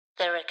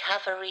The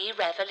Recovery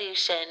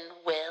Revolution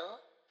will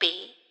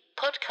be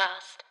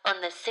podcast on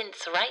the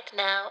Since Right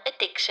Now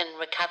Addiction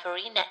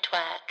Recovery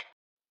Network.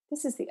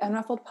 This is the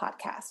Unruffled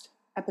Podcast,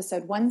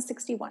 episode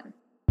 161.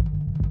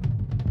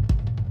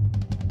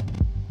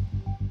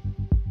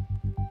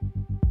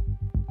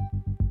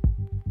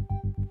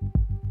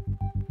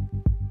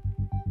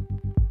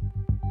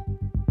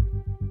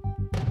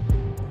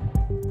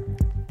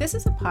 This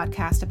is a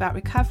podcast about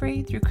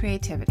recovery through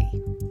creativity.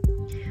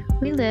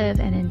 We live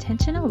an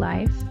intentional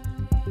life.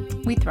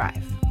 We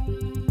thrive.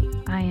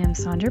 I am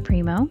Sandra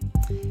Primo.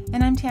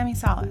 And I'm Tammy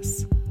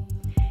Salas.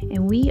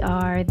 And we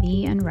are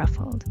the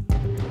Unruffled.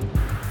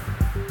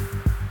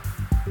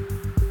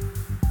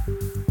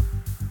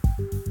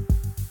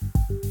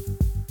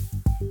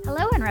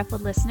 Hello,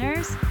 Unruffled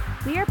listeners.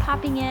 We are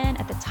popping in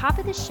at the top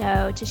of the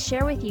show to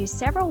share with you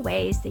several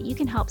ways that you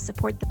can help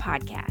support the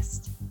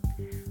podcast.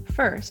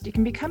 First, you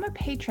can become a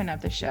patron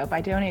of the show by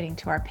donating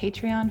to our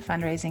Patreon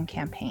fundraising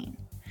campaign.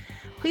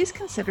 Please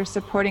consider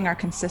supporting our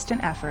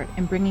consistent effort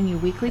in bringing you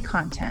weekly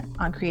content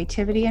on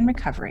creativity and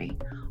recovery,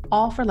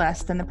 all for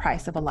less than the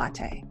price of a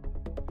latte.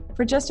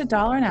 For just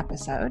 $1 an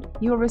episode,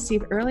 you will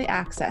receive early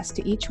access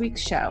to each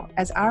week's show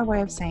as our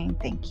way of saying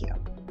thank you.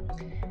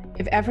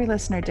 If every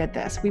listener did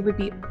this, we would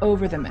be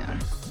over the moon.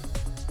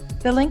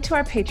 The link to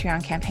our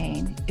Patreon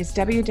campaign is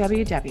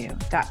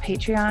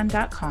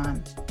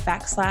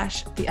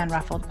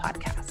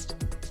www.patreon.com/theunruffledpodcast.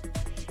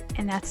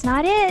 And that's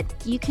not it.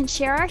 You can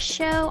share our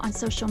show on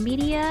social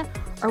media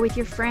or with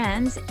your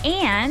friends,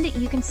 and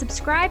you can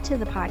subscribe to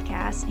the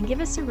podcast and give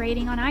us a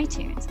rating on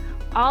iTunes.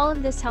 All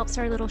of this helps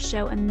our little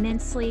show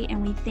immensely,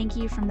 and we thank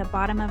you from the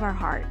bottom of our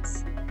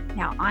hearts.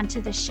 Now, on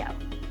to the show.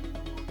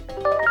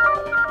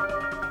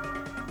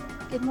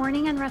 Good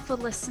morning, Unruffled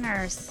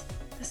listeners.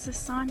 This is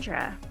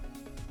Sandra,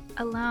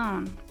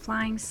 alone,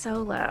 flying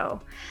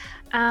solo.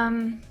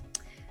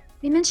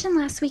 We mentioned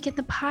last week in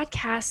the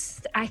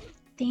podcast, I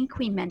think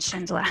we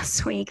mentioned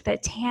last week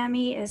that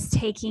Tammy is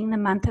taking the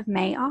month of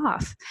May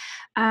off.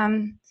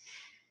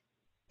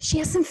 She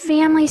has some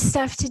family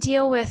stuff to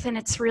deal with, and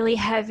it's really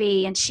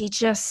heavy, and she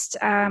just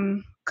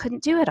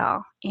couldn't do it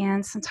all.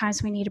 And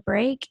sometimes we need a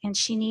break, and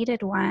she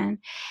needed one.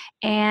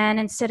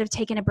 And instead of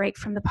taking a break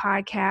from the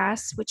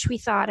podcast, which we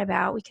thought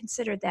about, we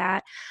considered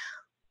that,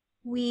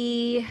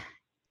 we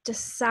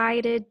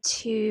decided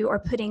to, or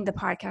putting the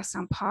podcast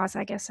on pause,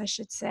 I guess I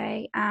should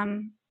say,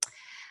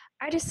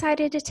 I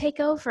decided to take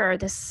over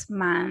this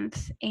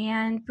month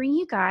and bring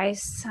you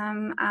guys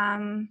some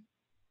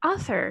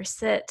authors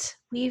that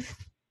we've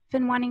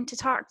been wanting to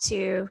talk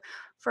to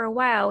for a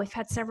while. We've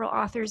had several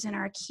authors in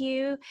our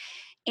queue,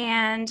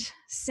 and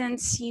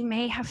since you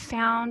may have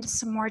found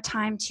some more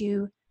time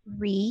to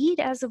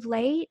read as of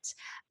late,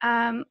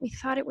 we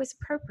thought it was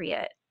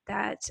appropriate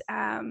that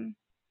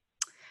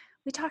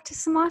we talk to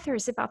some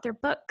authors about their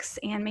books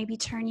and maybe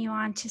turn you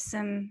on to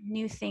some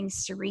new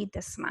things to read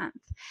this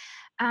month.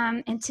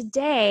 And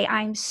today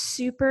I'm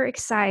super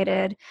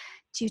excited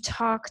to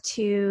talk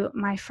to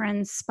my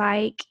friends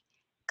Spike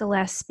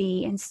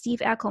Gillespie and Steve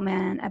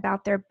Eckelman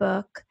about their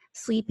book,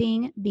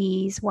 Sleeping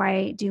Bees,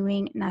 Why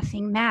Doing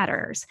Nothing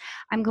Matters.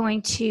 I'm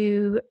going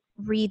to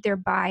read their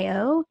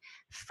bio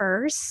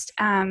first.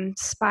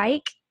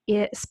 Spike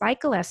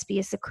Gillespie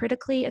is a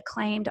critically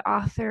acclaimed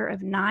author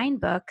of 9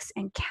 books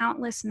and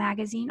countless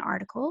magazine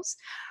articles.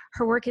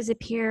 Her work has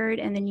appeared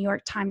in the New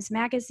York Times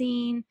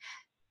Magazine,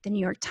 the New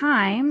York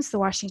Times, the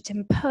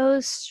Washington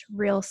Post,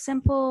 Real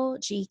Simple,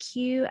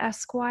 GQ,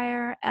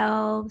 Esquire,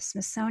 Elle,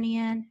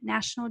 Smithsonian,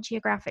 National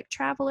Geographic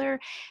Traveler,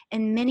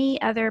 and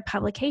many other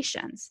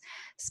publications.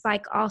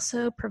 Spike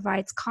also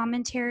provides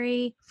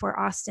commentary for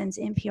Austin's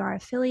NPR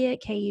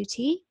affiliate,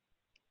 KUT.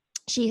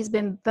 She has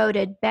been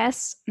voted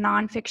Best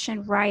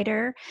Nonfiction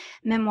Writer,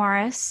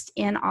 Memoirist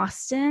in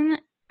Austin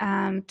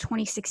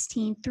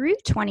 2016 through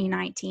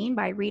 2019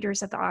 by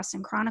readers of the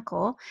Austin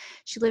Chronicle.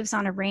 She lives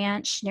on a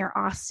ranch near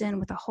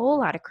Austin with a whole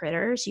lot of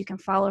critters. You can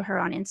follow her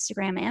on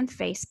Instagram and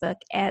Facebook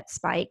at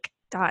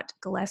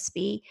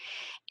spike.gillespie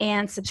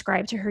and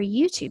subscribe to her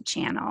YouTube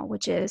channel,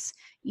 which is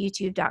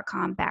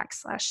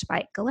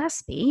youtube.com/Spike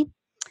Gillespie.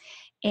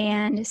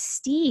 And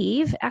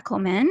Steve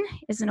Eckelman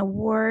is an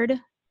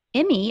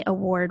Emmy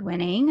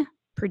award-winning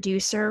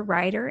producer,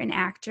 writer, and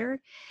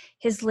actor.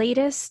 His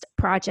latest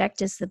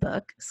project is the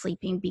book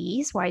Sleeping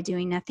Bees, Why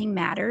Doing Nothing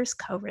Matters,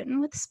 co-written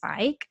with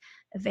Spike,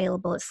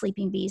 available at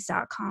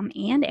sleepingbees.com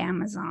and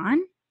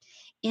Amazon.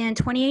 In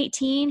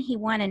 2018, he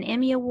won an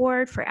Emmy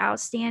Award for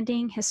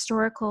Outstanding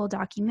Historical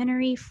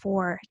Documentary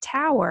for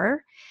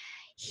Tower.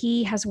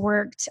 He has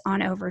worked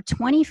on over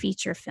 20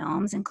 feature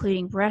films,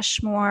 including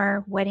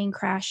Rushmore, Wedding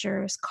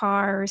Crashers,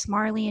 Cars,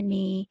 Marley and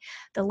Me,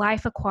 The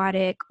Life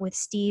Aquatic with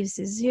Steve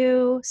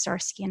Zissou,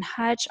 Starsky and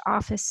Hutch,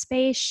 Office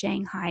Space,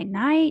 Shanghai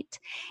Night,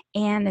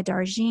 and The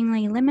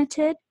Darjeeling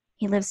Limited.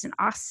 He lives in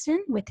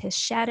Austin with his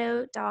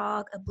shadow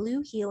dog, a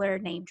blue heeler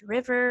named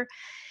River.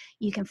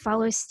 You can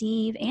follow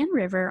Steve and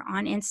River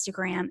on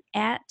Instagram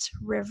at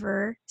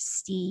River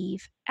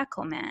Steve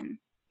Eckelman.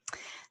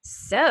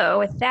 So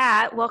with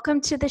that, welcome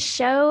to the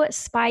show,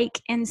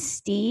 Spike and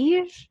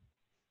Steve.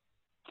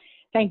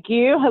 Thank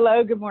you.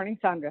 Hello. Good morning,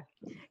 Sandra.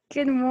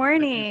 Good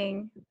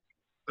morning.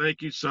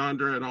 Thank you,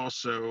 Sandra. And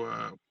also,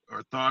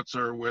 our thoughts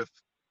are with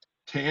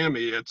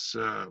Tammy. It's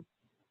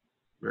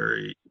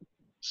very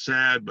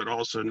sad, but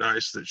also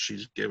nice that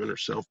she's given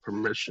herself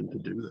permission to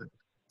do that.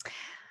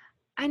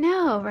 I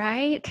know,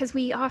 right? Because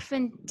we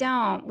often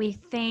don't. We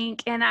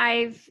think, and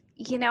I've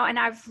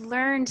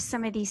learned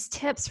some of these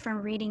tips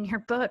from reading your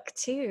book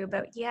too.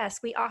 But yes,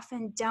 we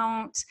often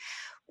don't.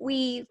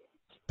 We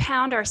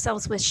pound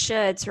ourselves with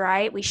shoulds,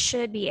 right? We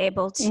should be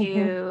able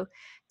to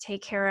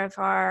take care of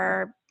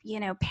our,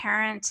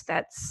 parent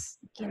that's,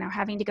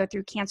 having to go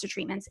through cancer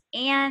treatments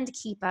and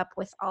keep up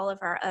with all of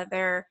our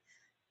other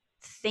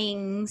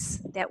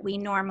things that we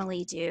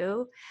normally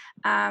do.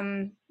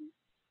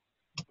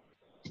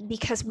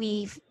 Because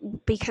we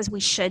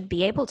should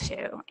be able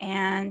to.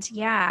 And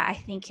yeah, I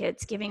think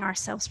it's giving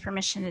ourselves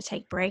permission to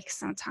take breaks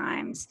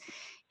sometimes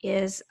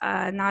is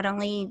not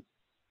only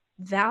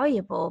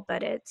valuable,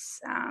 but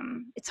it's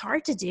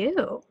hard to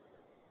do.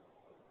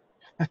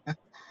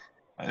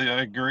 I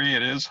agree.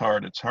 It is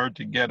hard. It's hard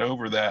to get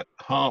over that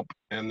hump,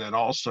 and then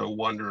also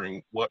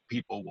wondering what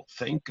people will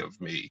think of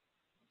me,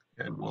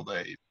 and will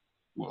they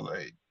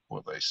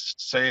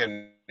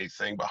say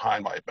anything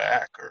behind my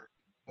back, or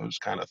those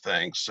kind of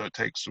things. So it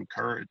takes some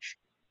courage.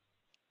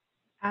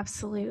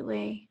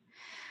 Absolutely.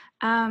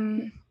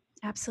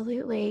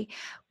 Absolutely.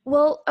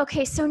 Well,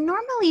 okay, so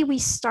normally we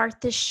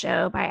start the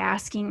show by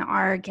asking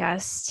our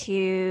guests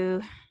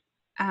to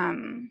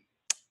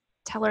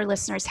tell our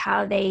listeners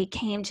how they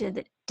came to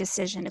the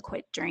decision to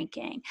quit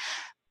drinking.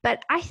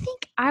 But I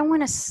think I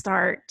want to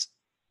start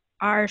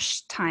our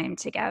time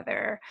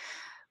together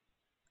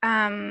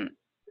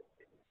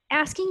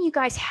asking you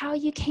guys how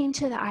you came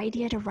to the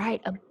idea to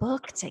write a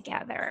book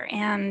together,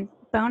 and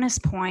bonus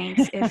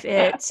points if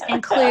it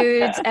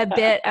includes a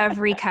bit of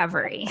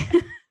recovery.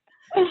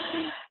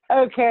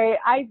 Okay,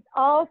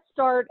 I'll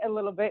start a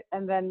little bit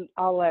and then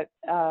I'll let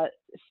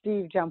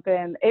Steve jump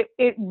in.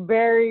 It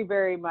very,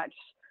 very much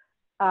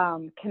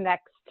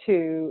connects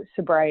to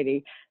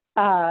sobriety.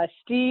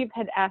 Steve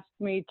had asked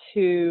me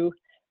to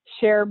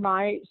share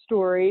my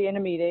story in a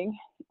meeting,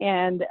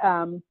 and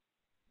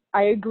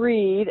I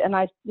agreed, and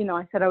I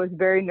said I was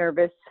very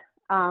nervous.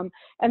 And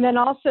then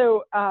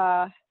also,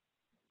 I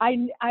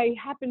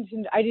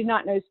did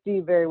not know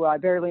Steve very well. I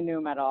barely knew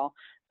him at all.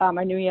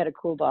 I knew he had a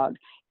cool dog,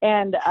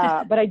 and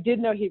but I did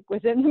know he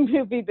was in the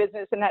movie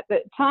business. And at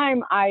the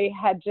time, I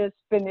had just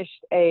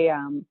finished a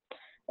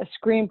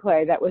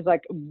screenplay that was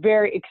like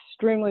very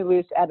extremely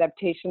loose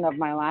adaptation of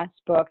my last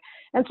book.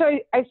 And so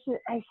I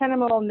sent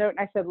him a little note,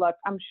 and I said, "Look,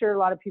 I'm sure a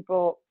lot of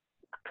people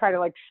try to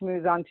like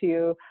schmooze onto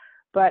you,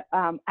 but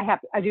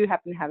I do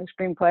happen to have a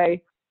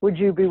screenplay. Would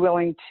you be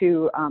willing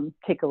to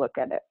take a look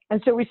at it?" And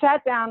so we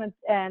sat down,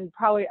 and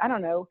probably, I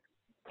don't know,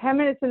 10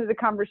 minutes into the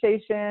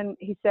conversation,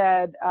 he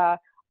said,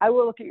 "I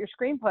will look at your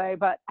screenplay,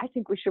 but I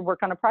think we should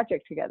work on a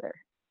project together."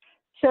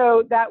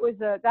 So that was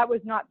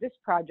not this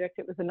project.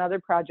 It was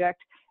another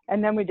project.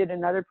 And then we did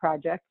another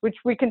project, which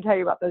we can tell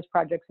you about those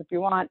projects if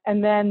you want.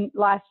 And then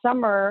last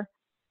summer,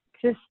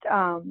 just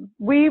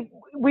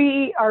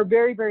we are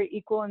very, very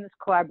equal in this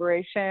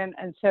collaboration.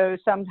 And so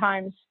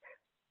sometimes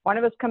one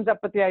of us comes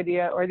up with the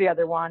idea or the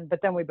other one, but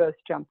then we both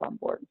jump on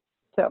board.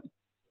 So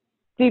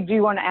Steve, do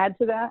you want to add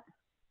to that?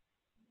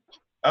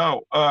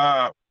 Oh,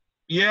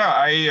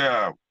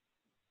 yeah,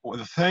 well,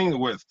 the thing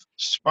with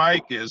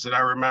Spike is that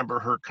I remember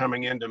her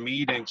coming into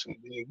meetings and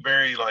being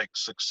very like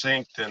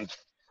succinct and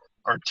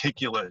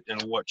articulate in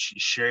what she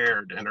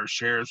shared, and her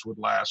shares would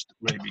last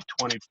maybe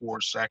 24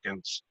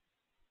 seconds,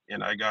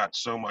 and I got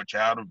so much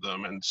out of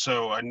them. And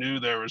so I knew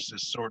there was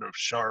this sort of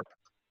sharp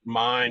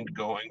mind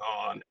going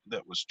on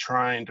that was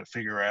trying to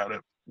figure out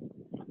if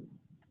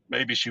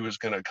maybe she was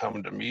going to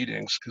come to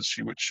meetings, because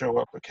she would show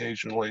up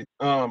occasionally.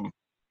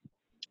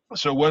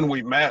 So when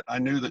we met, I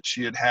knew that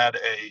she had had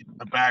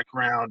a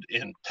background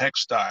in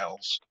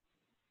textiles,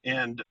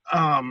 and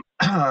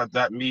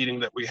that meeting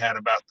that we had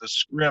about the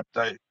script,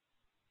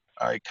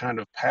 I kind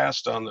of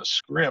passed on the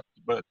script.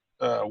 But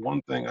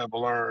one thing I've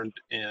learned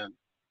in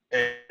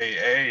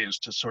AA is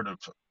to sort of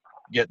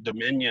get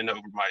dominion over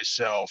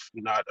myself,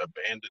 not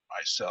abandon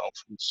myself.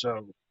 And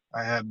so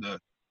I had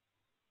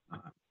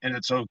and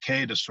it's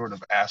okay to sort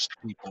of ask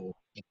people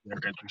if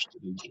they're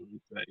interested in doing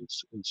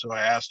things. And so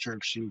I asked her if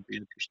she would be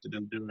interested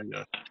in doing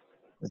a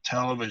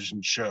television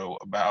show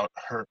about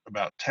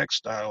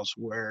textiles,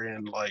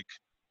 wherein, like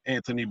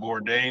Anthony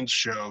Bourdain's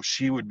show,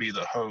 she would be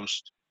the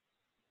host,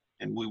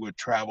 and we would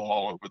travel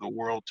all over the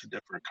world to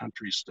different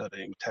countries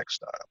studying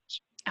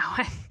textiles. Oh,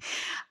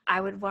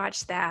 I would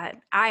watch that.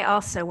 I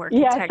also work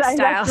in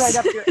textiles. That's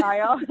right up your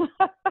aisle.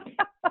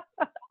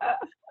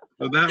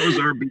 So that was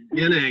our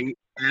beginning,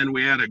 and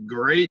we had a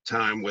great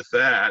time with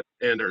that,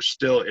 and are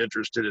still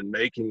interested in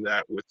making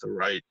that with the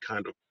right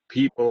kind of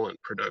people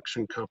and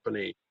production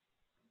company.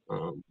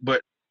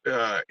 But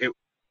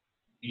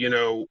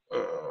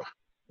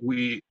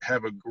we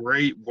have a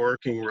great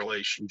working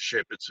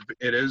relationship.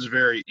 It is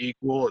very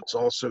equal. It's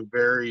also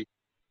very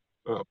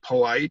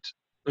polite.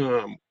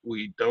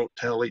 We don't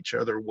tell each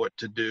other what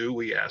to do.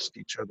 We ask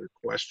each other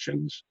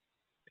questions.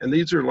 And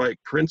these are like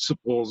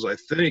principles, I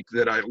think,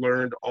 that I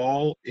learned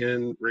all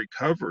in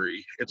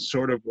recovery. It's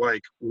sort of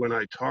like when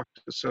I talk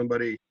to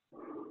somebody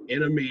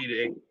in a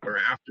meeting or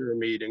after a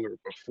meeting or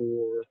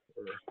before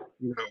or,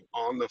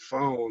 on the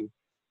phone,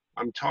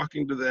 I'm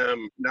talking to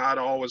them not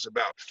always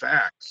about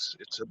facts.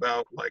 It's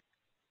about like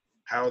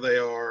how they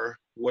are.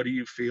 What do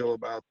you feel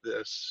about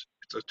this?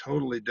 It's a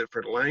totally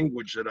different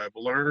language that I've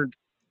learned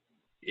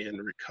in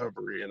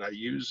recovery, and I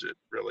use it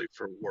really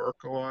for work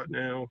a lot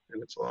now,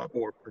 and it's a lot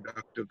more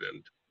productive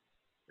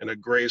and a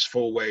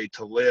graceful way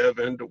to live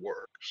and to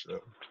work.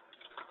 So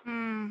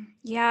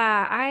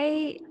Yeah,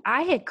 I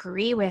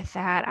agree with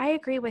that.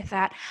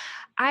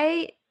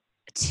 I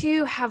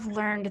too have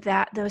learned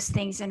that those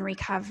things in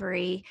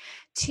recovery,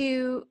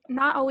 to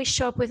not always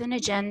show up with an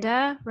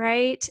agenda,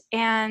 right?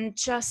 And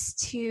just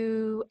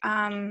to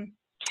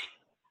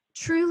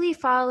truly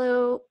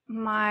follow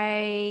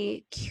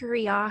my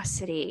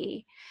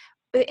curiosity,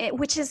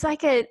 which is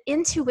like an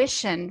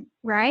intuition,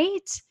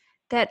 right?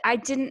 That I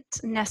didn't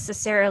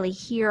necessarily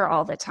hear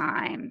all the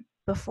time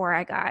before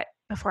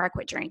I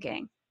quit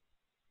drinking.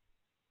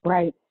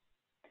 Right.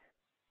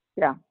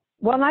 Yeah.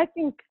 Well, and I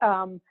think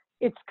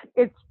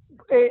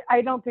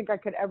I don't think I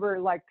could ever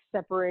like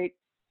separate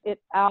it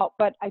out,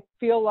 but I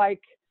feel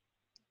like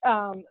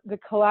the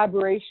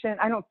collaboration,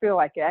 I don't feel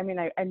like it. I mean,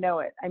 I know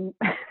it.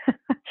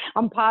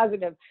 I'm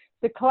positive.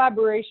 The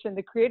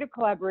creative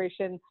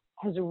collaboration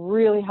has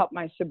really helped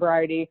my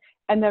sobriety,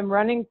 and then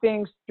running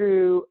things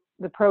through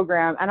the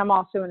program. And I'm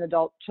also an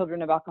adult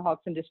children of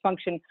alcoholics and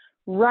dysfunction.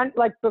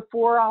 Like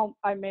before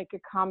I make a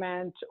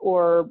comment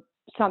or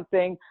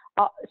something,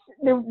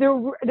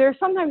 there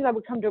sometimes I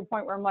would come to a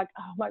point where I'm like,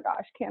 oh my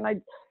gosh, can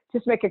I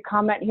just make a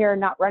comment here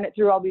and not run it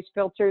through all these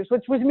filters,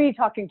 which was me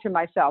talking to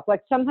myself.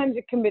 Like sometimes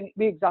it can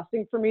be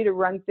exhausting for me to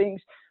run things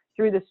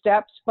through the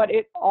steps, but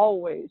it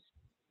always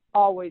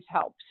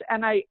helps.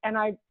 And I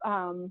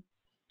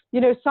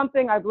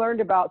something I've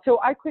learned about, so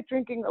I quit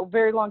drinking a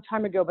very long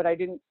time ago, but I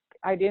didn't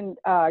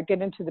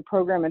get into the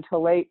program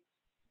until late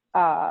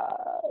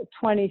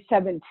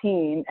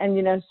 2017.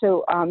 And,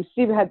 so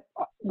Steve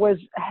was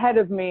ahead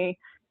of me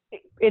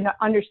in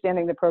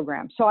understanding the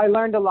program. So I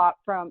learned a lot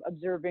from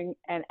observing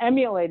and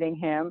emulating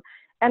him.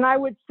 And I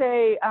would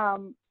say I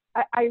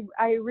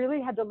really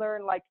had to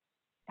learn like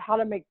how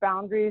to make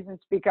boundaries and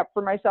speak up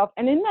for myself.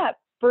 And in that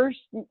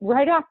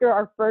right after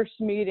our first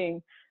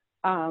meeting,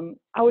 I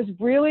was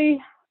really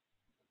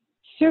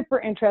super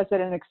interested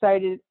and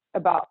excited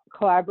about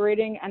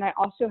collaborating. And I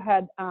also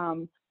had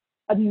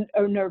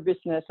a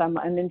nervousness. I'm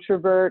an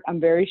introvert. I'm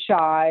very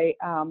shy.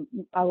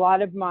 A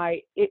lot of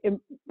my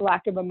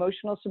lack of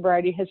emotional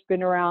sobriety has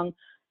been around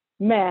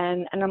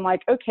men. And I'm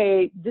like,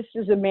 okay, this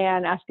is a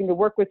man asking to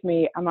work with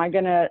me. Am I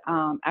going to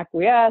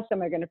acquiesce?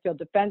 Am I going to feel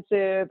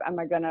defensive? Am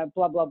I going to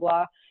blah, blah,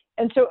 blah?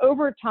 And so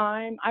over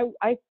time,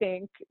 I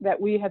think that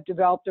we have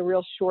developed a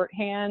real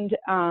shorthand,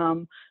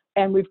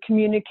 and we've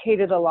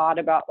communicated a lot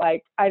about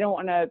like, I don't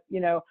want to,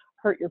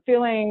 hurt your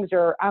feelings,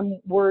 or I'm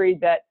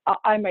worried that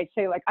I might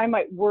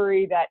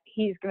worry that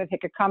he's going to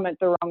take a comment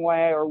the wrong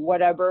way or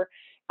whatever.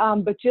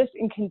 But just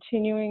in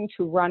continuing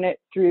to run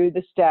it through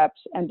the steps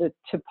and to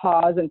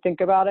pause and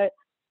think about it,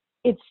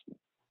 it's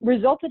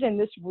resulted in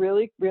this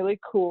really, really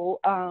cool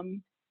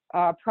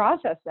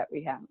process that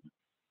we have.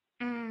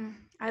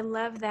 I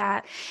love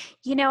that.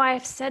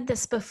 I've said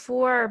this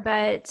before,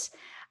 but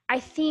I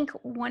think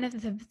one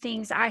of the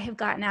things I have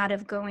gotten out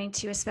of going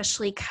to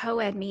especially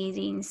co-ed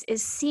meetings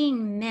is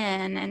seeing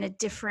men in a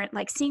different,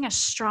 like seeing a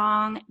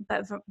strong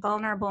but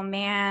vulnerable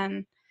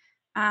man,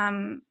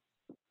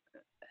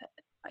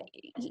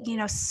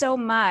 so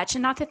much.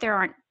 And not that there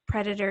aren't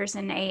predators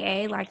in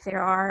AA like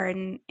there are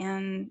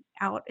in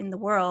out in the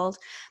world,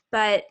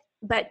 but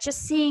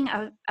just seeing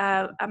a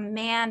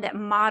man that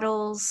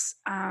models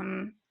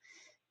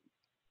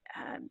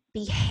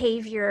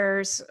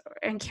behaviors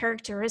and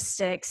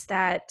characteristics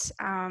that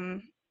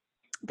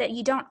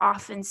you don't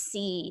often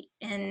see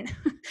in,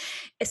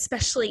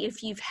 especially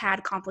if you've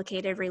had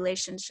complicated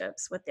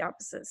relationships with the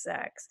opposite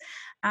sex.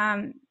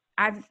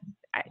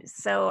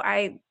 So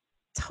I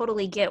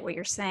totally get what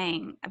you're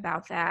saying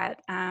about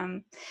that.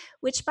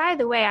 Which, by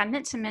the way, I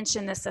meant to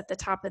mention this at the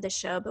top of the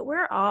show, but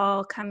we're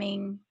all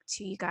coming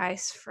to you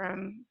guys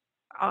from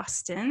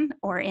Austin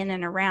or in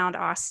and around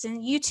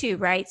Austin. You too,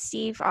 right,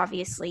 Steve?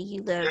 Obviously,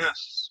 you live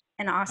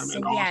in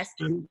Austin. I'm in Yes.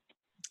 Austin.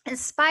 And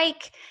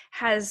Spike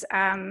has,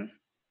 I've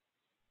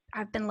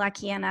been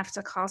lucky enough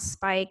to call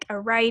Spike a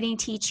writing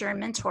teacher and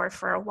mentor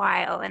for a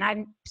while.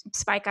 And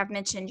Spike, I've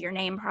mentioned your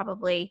name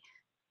probably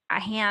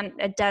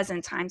a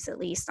dozen times at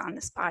least on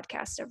this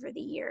podcast over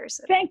the years.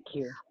 Thank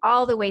you.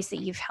 All the ways that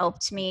you've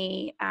helped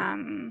me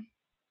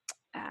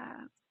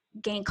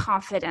gain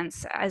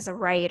confidence as a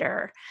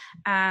writer,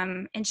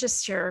 and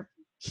just your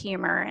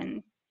humor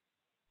and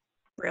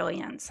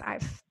brilliance. I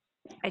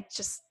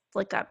just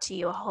look up to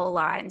you a whole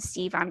lot. And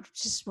Steve,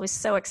 was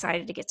so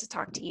excited to get to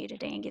talk to you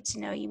today and get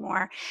to know you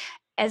more.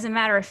 As a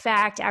matter of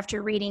fact,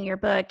 after reading your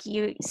book,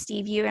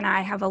 Steve, you and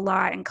I have a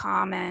lot in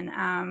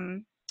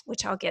common.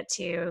 which I'll get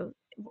to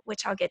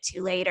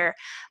later.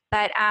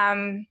 But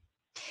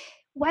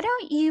why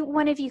don't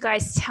one of you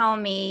guys tell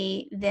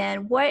me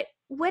then what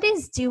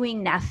is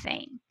doing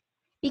nothing?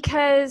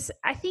 Because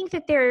I think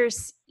that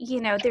there's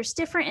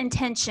different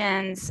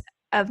intentions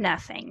of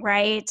nothing,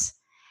 right?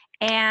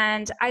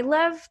 And I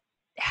love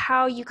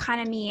how you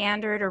kind of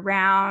meandered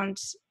around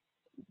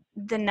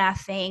the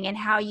nothing and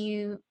how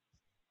you,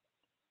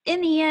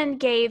 in the end,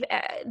 gave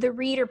the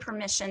reader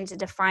permission to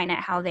define it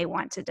how they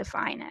want to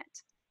define it.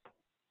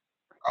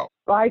 Oh,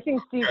 Well, I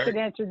think Steve okay. should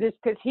answer this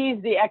because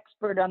he's the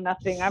expert on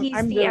nothing.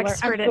 He's the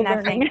expert at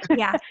nothing.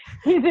 Yeah.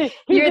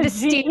 You're the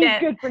student. He's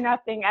good for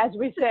nothing, as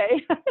we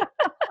say.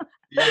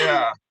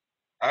 Yeah,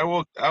 I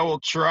will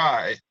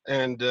try.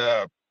 And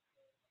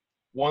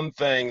one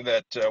thing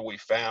that we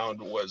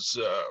found was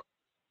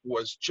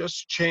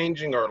just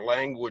changing our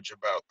language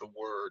about the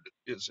word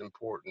is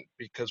important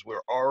because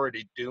we're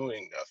already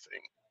doing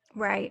nothing.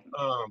 Right.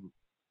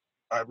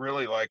 I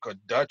really like a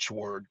Dutch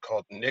word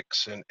called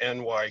Nixen,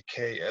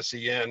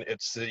 Nyksen.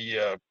 It's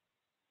the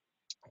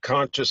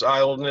conscious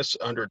idleness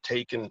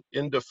undertaken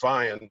in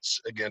defiance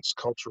against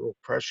cultural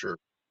pressure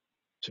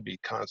to be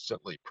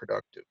constantly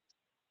productive.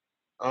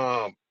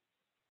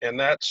 And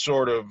that's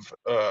sort of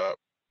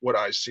what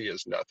I see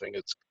as nothing.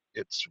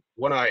 It's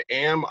when I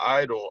am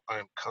idle,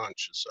 I'm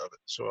conscious of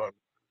it. So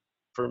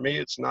for me,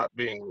 it's not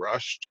being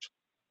rushed.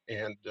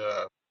 And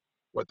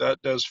what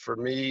that does for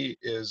me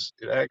is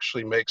it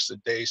actually makes the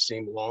day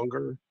seem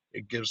longer.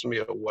 It gives me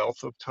a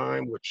wealth of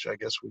time, which I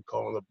guess we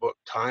call in the book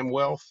time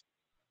wealth.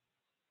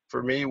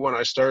 For me, when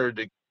I started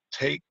to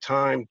take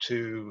time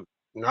to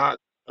not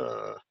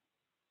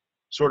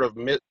sort of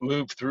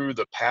move through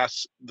the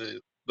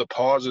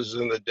pauses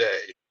in the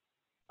day,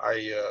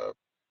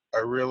 I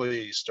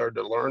really started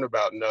to learn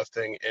about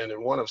nothing. And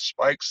in one of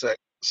Spike's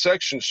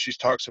sections, she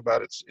talks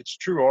about it's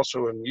true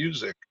also in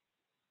music.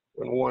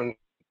 When one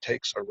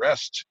takes a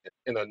rest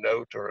in a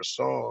note or a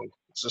song,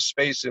 it's a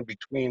space in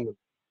between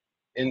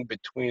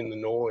the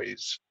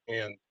noise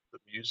and the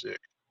music.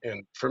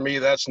 And for me,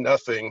 that's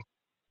nothing.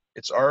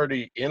 It's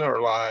already in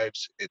our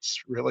lives.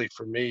 It's really,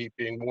 for me,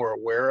 being more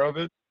aware of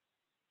it,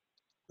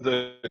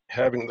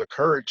 having the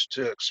courage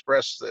to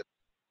express that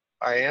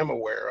I am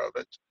aware of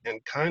it, and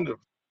kind of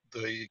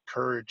the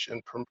courage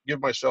and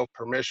give myself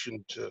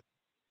permission to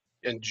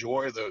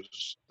enjoy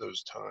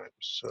those times.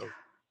 So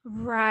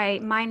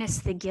Right, minus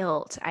the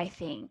guilt, I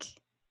think.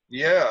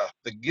 yeah,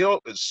 the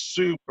guilt is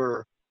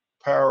super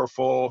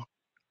powerful.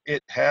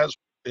 It has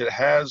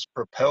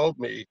propelled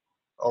me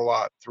a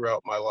lot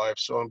throughout my life.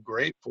 So I'm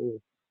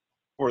grateful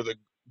for the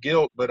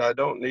guilt, but I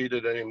don't need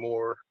it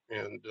anymore,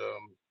 and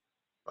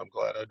I'm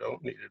glad I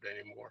don't need it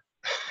anymore.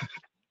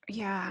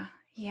 Yeah,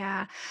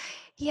 yeah,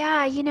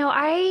 yeah.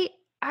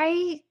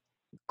 I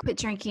quit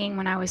drinking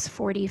when I was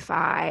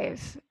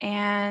 45,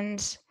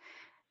 and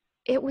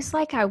it was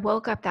like I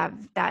woke up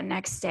that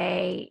next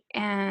day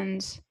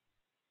and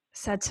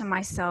said to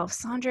myself,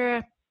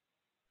 Sandra,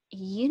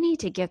 you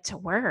need to get to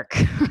work.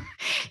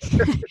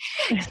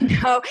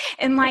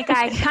 And like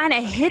I kind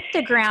of hit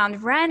the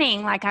ground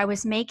running, like I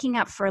was making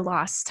up for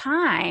lost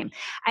time.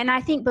 And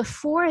I think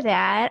before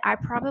that, I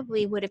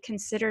probably would have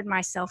considered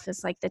myself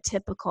as like the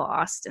typical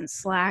Austin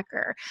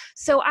slacker.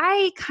 So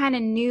I kind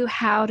of knew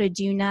how to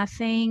do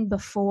nothing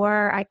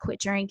before I quit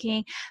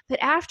drinking. But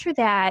after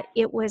that,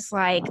 it was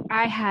like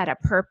I had a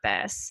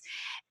purpose.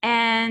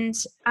 And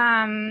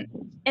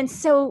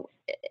so,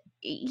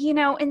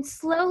 and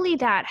slowly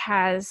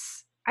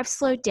I've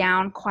slowed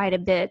down quite a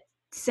bit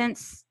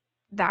since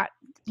that,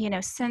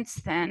 since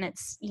then.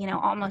 It's,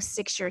 almost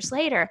 6 years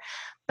later.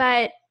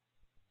 But,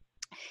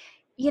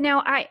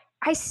 I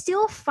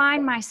still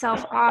find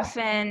myself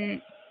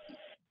often,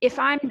 if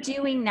I'm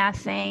doing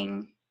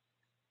nothing,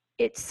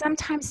 it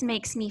sometimes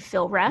makes me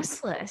feel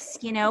restless,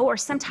 or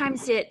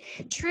sometimes it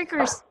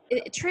triggers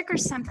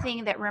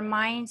something that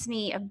reminds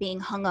me of being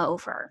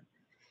hungover.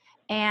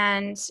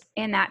 And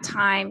in that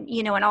time,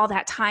 and all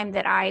that time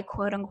that I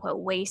quote unquote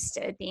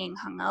wasted being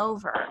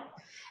hungover.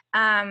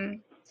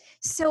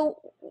 So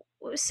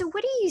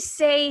what do you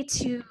say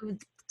to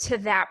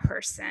that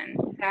person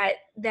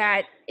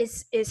that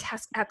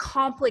has a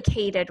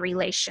complicated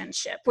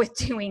relationship with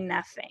doing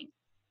nothing?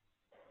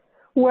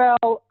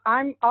 Well,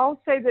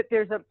 I'll say that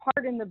there's a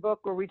part in the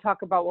book where we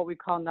talk about what we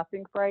call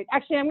nothing fright.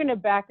 Actually, I'm going to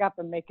back up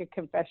and make a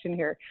confession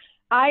here.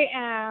 I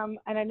am,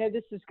 and I know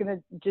this is going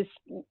to just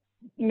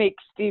make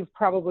Steve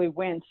probably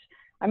wince,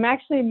 I'm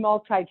actually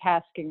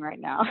multitasking right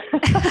now.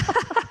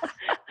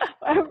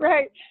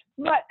 Right.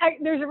 But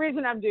there's a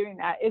reason I'm doing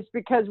that. It's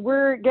because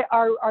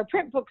our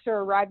print books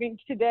are arriving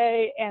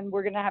today, and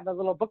we're going to have a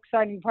little book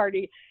signing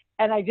party.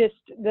 And I just,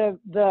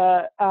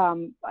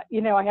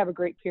 I have a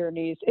Great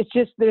Pyrenees. It's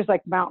just, there's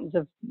like mountains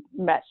of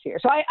mess here.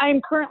 So I'm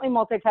currently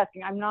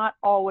multitasking. I'm not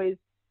always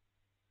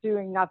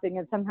doing nothing,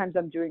 and sometimes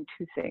I'm doing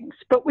two things.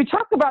 But we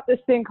talk about this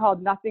thing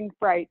called nothing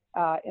fright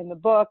in the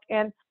book.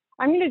 And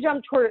I'm going to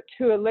jump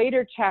to a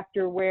later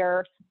chapter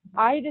where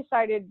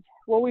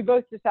we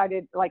both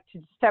decided like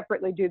to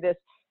separately do this,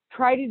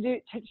 try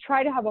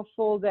to have a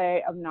full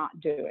day of not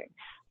doing.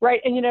 Right.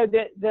 And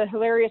the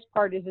hilarious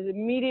part is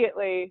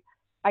immediately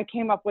I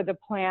came up with a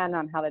plan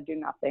on how to do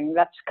nothing.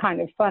 That's kind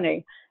of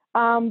funny.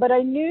 But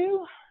I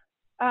knew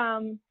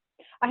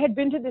I had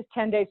been to this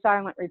 10-day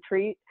silent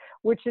retreat,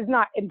 which is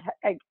not,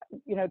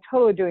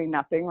 totally doing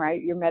nothing,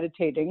 right? You're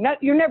meditating.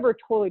 You're never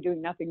totally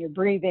doing nothing. You're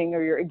breathing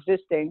or you're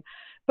existing.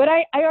 But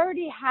I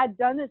already had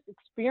done this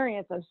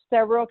experience of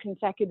several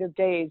consecutive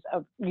days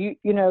of,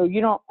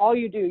 all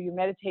you do, you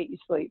meditate, you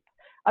sleep.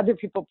 Other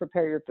people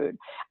prepare your food.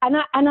 And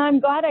I'm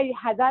glad I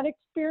had that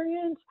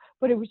experience,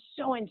 but it was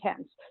so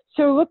intense.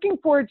 So looking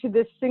forward to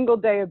this single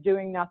day of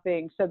doing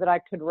nothing so that I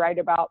could write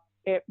about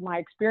it, my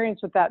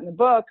experience with that in the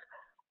book.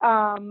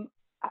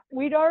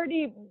 We'd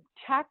already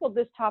tackled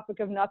this topic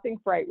of nothing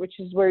fright, which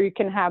is where you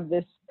can have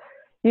this,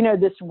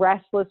 this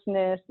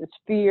restlessness, this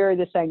fear,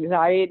 this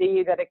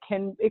anxiety, that it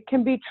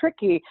can be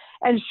tricky.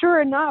 And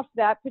sure enough,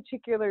 that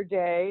particular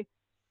day,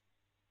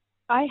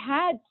 I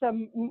had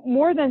some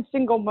more than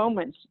single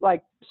moments,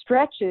 like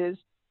stretches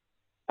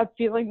of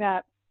feeling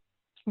that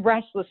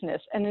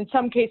restlessness. And in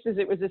some cases,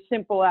 it was as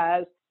simple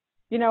as,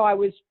 I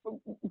was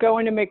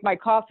going to make my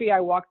coffee. I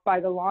walked by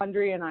the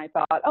laundry and I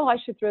thought, oh, I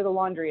should throw the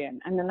laundry in.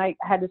 And then I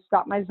had to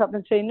stop myself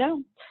and say,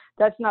 no,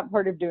 that's not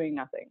part of doing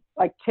nothing.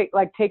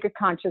 Take a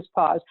conscious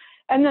pause.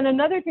 And then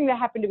another thing that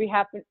happened to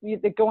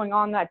be going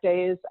on that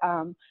day is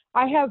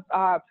I have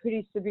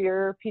pretty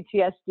severe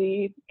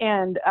PTSD.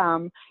 And,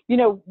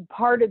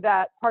 part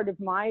of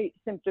my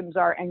symptoms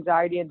are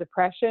anxiety and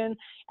depression.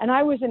 And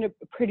I was in a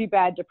pretty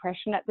bad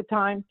depression at the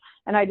time.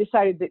 And I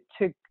decided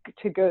to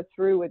go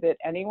through with it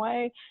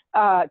anyway,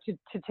 to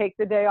take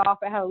the day off.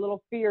 I had a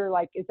little fear,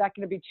 like, is that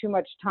going to be too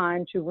much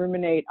time to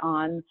ruminate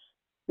on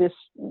this?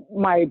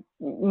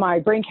 My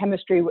brain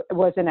chemistry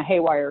was in a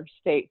haywire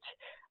state.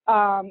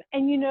 And,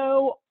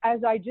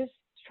 as I just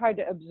tried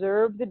to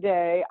observe the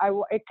day,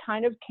 it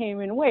kind of came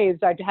in waves.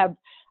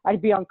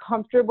 I'd be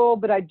uncomfortable,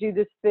 but I'd do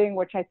this thing,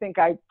 which I think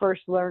I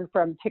first learned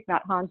from Thich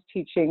Nhat Hanh's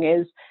teaching,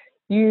 is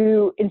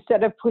you,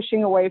 instead of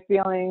pushing away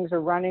feelings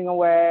or running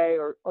away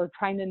or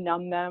trying to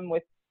numb them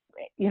with,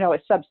 a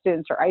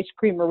substance or ice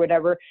cream or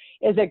whatever,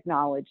 is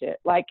acknowledge it.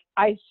 Like,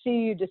 I see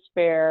you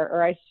despair,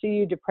 or I see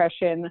you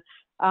depression.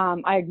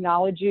 I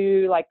acknowledge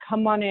you, like,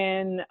 come on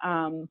in.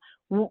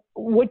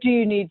 What do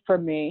you need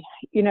from me?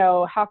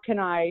 How can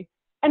I?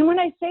 And when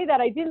I say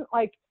that, I didn't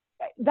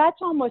that's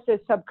almost a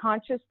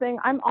subconscious thing.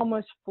 I'm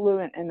almost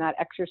fluent in that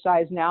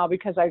exercise now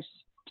because I've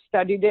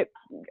studied it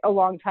a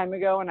long time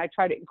ago and I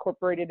try to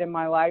incorporate it in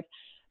my life.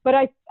 But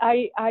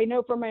I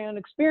know from my own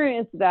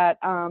experience that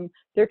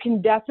there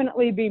can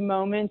definitely be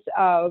moments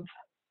of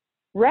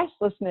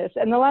restlessness.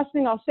 And the last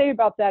thing I'll say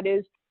about that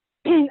is,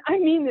 I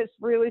mean this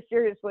really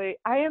seriously.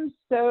 I am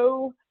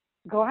so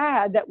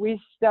glad that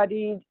we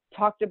studied,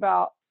 talked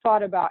about,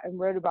 thought about, and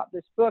wrote about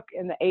this book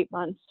in the 8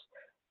 months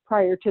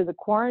prior to the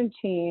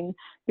quarantine,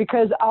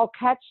 because I'll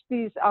catch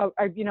these,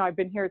 I've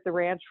been here at the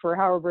ranch for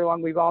however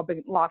long we've all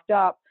been locked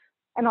up,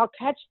 and I'll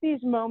catch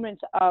these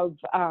moments of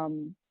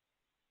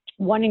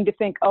wanting to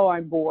think, oh,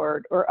 I'm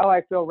bored, or, oh,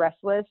 I feel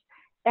restless.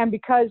 And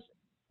because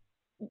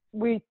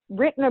we've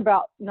written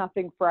about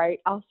nothing fright,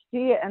 I'll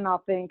see it and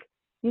I'll think,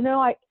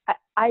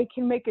 I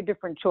can make a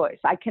different choice.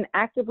 I can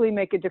actively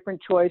make a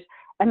different choice,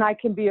 and I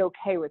can be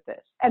okay with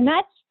this. And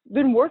that's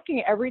been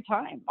working every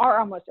time, or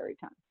almost every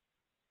time.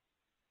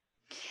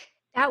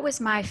 That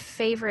was my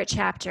favorite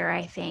chapter,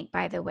 I think,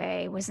 by the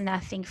way, was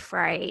Nothing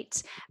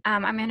Fright.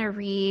 I'm going to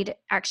read,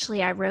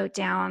 actually, I wrote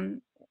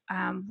down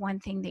one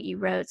thing that you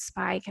wrote,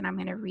 Spike, and I'm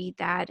going to read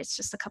that. It's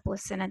just a couple of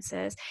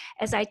sentences.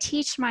 As I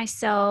teach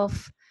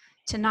myself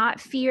to not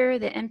fear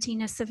the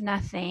emptiness of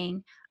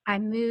nothing, I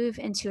move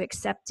into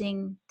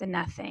accepting the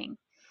nothing.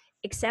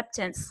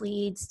 Acceptance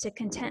leads to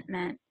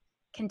contentment.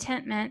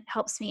 Contentment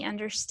helps me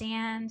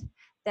understand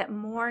that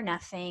more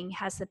nothing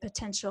has the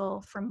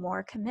potential for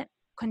more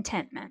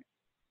contentment.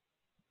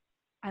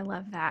 I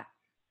love that.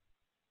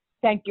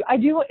 Thank you. I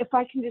do, if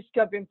I can just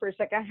jump in for a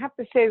second, I have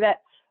to say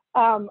that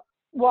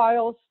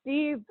while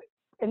Steve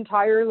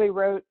entirely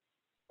wrote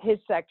his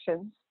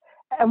sections,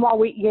 and while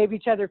we gave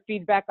each other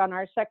feedback on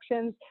our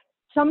sections,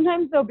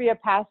 sometimes there'll be a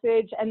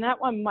passage, and that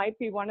one might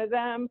be one of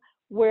them,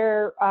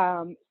 where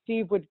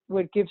Steve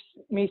would give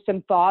me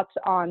some thoughts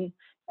on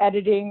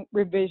editing,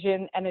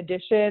 revision, and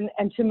addition.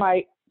 And to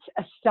my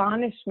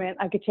astonishment,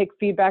 I could take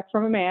feedback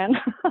from a man.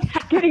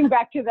 Getting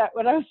back to that,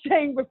 what I was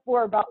saying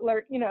before about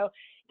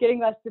getting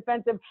less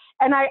defensive.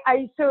 And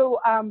so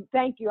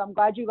thank you. I'm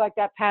glad you like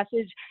that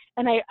passage.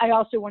 And I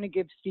also want to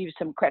give Steve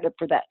some credit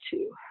for that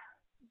too.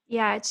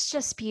 Yeah, it's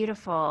just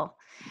beautiful.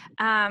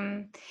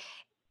 And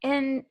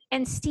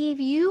Steve,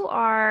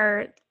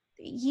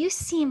 you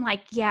seem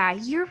like,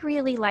 you're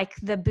really like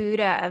the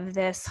Buddha of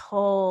this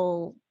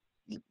whole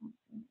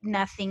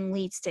nothing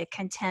leads to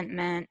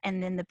contentment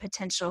and then the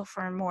potential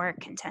for more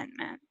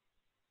contentment.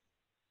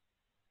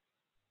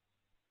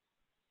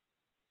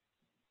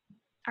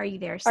 Are you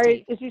there,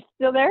 Steve? Is he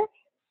still there?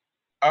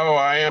 Oh,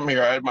 I am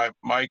here. I had my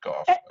mic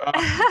off.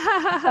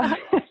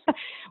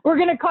 We're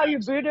going to call you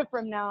Buddha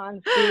from now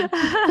on, Steve.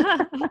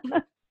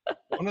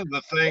 One of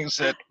the things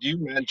that you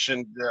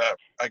mentioned,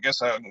 I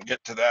guess I can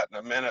get to that in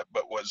a minute,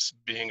 but was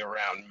being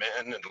around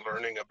men and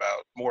learning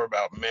about more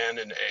about men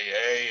in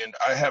AA. And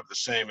I have the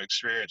same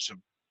experience of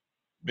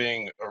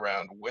being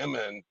around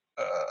women,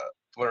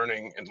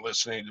 learning and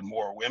listening to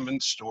more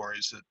women's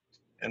stories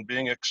and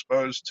being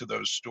exposed to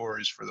those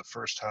stories for the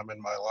first time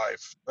in my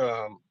life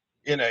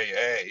in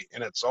AA.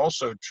 And it's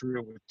also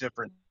true with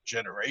different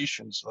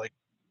generations. Like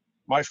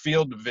my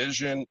field of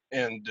vision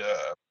and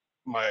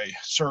my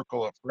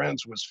circle of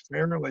friends was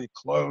fairly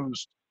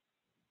closed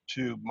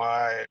to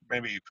my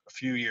maybe a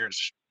few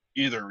years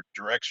either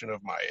direction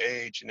of my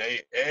age. In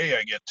AA,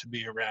 I get to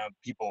be around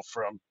people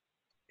from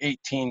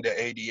 18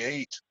 to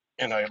 88,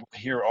 and I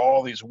hear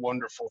all these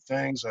wonderful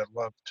things. I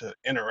love to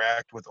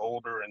interact with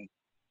older and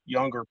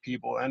younger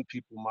people and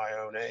people my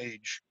own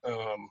age.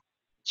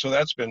 So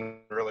that's been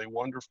really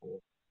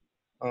wonderful.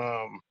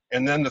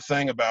 And then the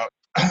thing about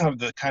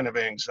the kind of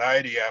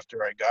anxiety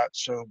after I got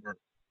sober,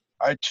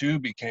 I too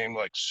became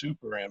like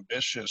super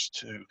ambitious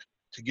to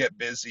get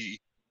busy,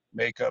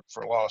 make up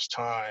for lost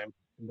time,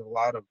 and a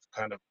lot of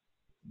kind of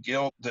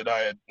guilt that I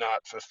had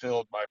not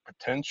fulfilled my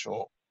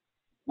potential,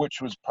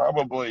 which was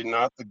probably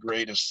not the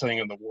greatest thing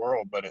in the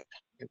world, but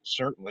it's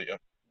certainly a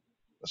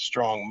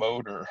strong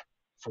motor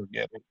for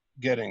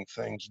getting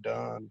things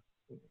done.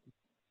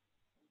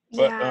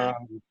 But Yeah.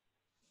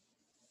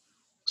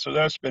 so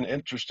that's been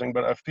interesting.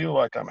 But I feel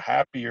like I'm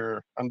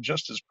happier. I'm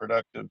just as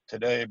productive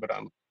today, but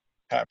I'm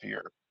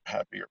happier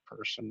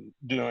person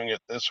doing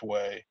it this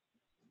way.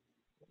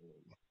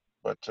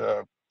 But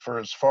for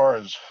as far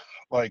as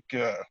like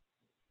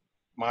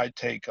my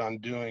take on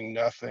doing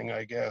nothing,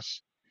 I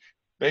guess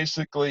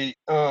basically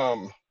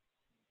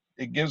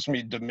it gives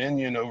me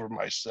dominion over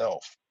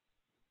myself.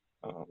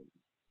 Um,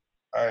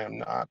 I am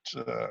not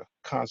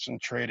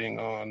concentrating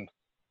on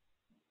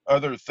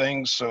other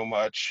things so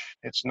much.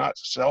 It's not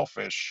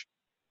selfish,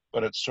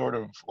 but it's sort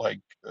of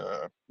like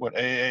what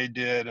AA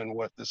did and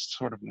what this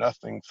sort of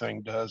nothing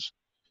thing does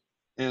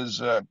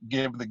is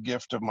give the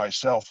gift of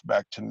myself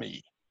back to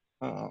me.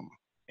 Um,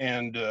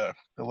 and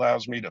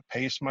allows me to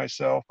pace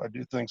myself. I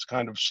do things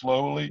kind of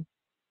slowly,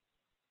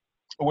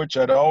 which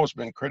I'd always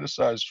been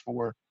criticized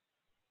for.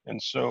 And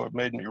so it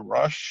made me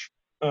rush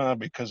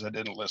because I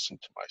didn't listen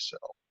to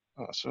myself.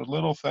 So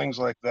little things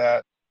like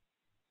that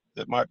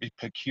that might be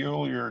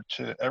peculiar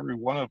to every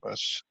one of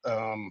us,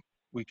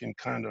 we can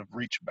kind of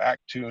reach back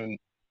to and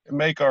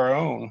make our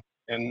own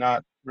and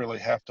not really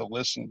have to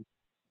listen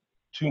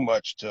too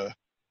much to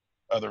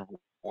other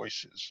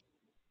voices.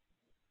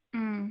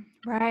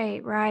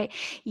 Right, right.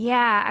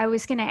 Yeah, I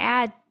was going to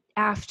add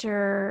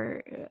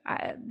after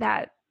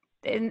that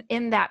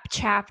in that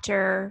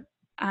chapter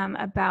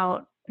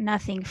about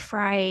nothing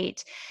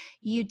fright,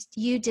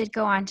 you did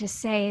go on to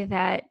say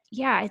that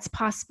yeah, it's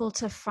possible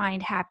to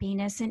find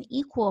happiness in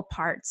equal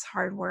parts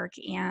hard work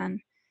and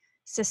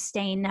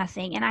sustain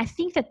nothing. And I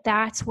think that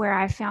that's where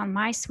I found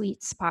my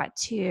sweet spot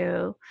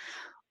too.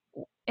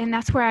 And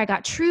that's where I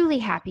got truly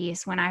happy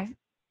is when I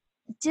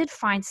did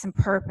find some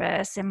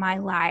purpose in my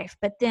life,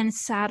 but then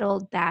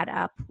saddled that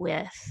up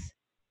with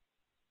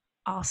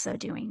also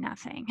doing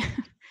nothing.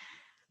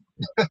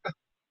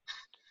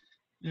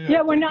 Yeah,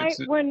 Yeah, I think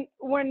it's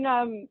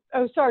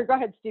oh, sorry, go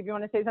ahead, Steve. You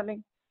want to say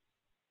something?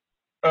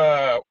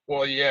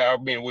 well, yeah.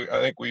 I mean, I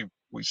think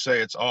we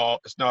say it's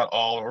not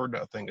all or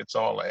nothing. It's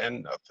all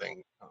and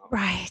nothing.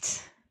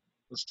 Right.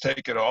 Let's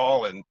take it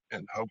all and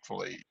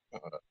hopefully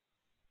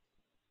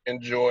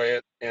enjoy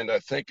it. And I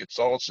think it's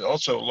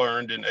also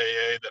learned in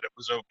AA that it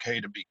was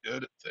okay to be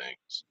good at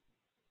things.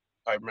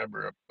 I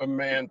remember a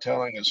man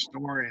telling a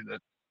story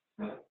that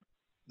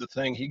the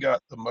thing he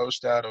got the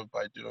most out of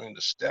by doing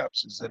the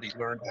steps is that he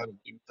learned how to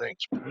do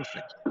things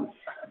perfectly.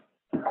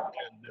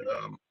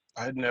 And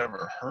I'd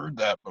never heard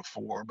that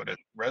before, but it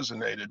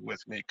resonated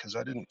with me because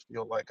I didn't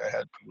feel like I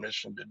had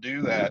permission to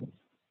do that.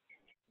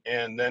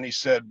 And then he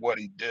said what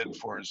he did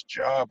for his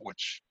job,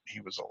 which he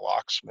was a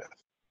locksmith.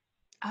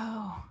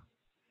 Oh,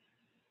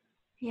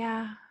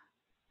 yeah.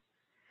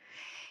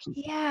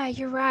 Yeah,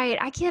 you're right.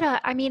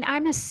 I mean,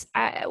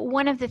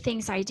 one of the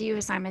things I do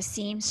is I'm a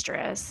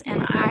seamstress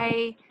and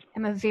I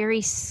am a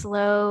very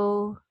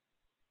slow,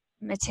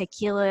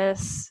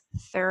 meticulous,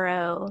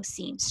 thorough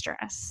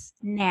seamstress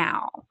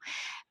now.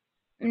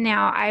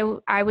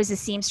 I was a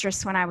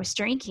seamstress when I was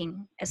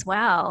drinking as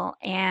well,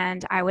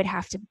 and I would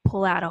have to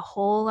pull out a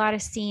whole lot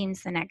of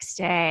seams the next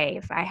day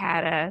if I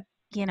had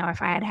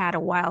had a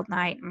wild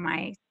night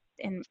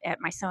at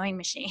my sewing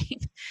machine.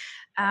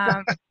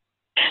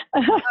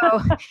 So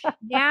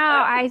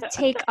now I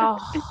take a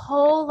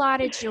whole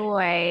lot of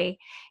joy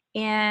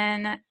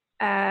in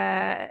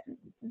uh,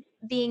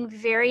 being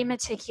very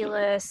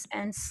meticulous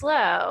and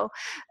slow.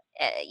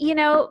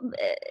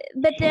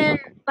 But then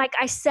like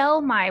I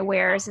sell my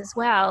wares as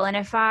well, and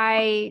if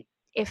I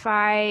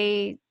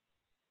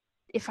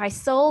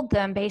sold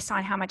them based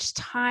on how much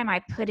time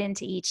I put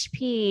into each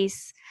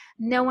piece,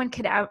 no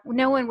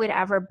one would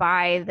ever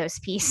buy those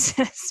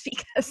pieces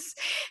because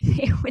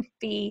they would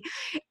be,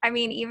 I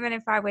mean, even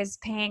if I was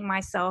paying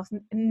myself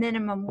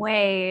minimum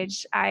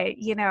wage,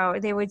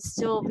 they would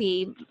still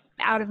be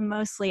out of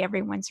mostly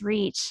everyone's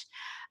reach.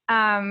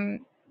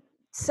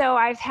 So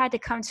I've had to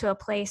come to a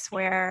place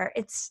where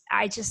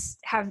I just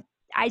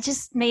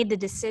made the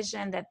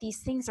decision that these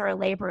things are a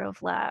labor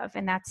of love,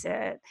 and that's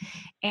it.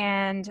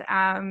 And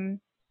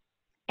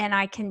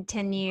I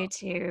continue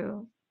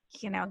to,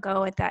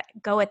 go at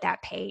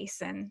that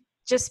pace, and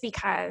just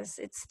because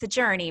it's the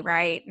journey,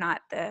 right?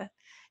 Not the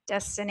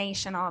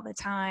destination all the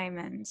time.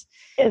 And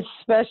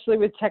especially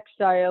with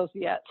textiles,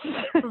 yes.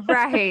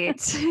 right.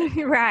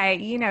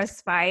 Right.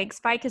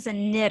 Spike is a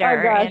knitter.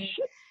 Oh gosh.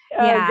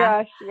 And yeah. Oh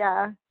gosh,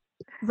 yeah.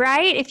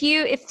 Right.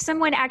 If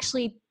someone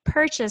actually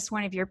purchased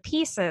one of your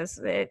pieces,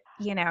 it'd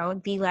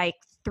be like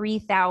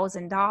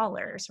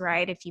 $3,000,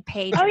 right? If you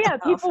paid Oh yeah,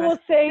 yourself. people will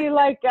say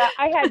like,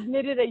 I had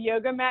knitted a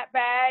yoga mat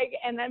bag,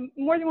 and then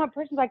more than one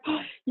person's like,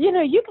 oh,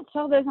 you could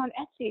sell those on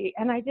Etsy.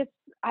 And I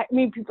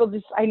need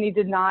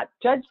to not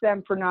judge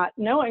them for not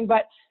knowing,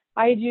 but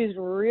I used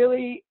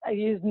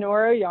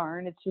Nora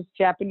yarn. It's just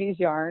Japanese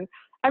yarn.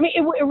 I mean,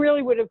 it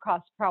really would have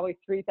cost probably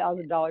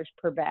 $3,000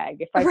 per bag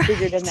if I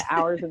figured in the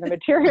hours and the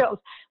materials.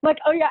 Like,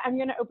 oh yeah, I'm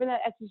going to open that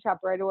Etsy shop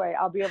right away.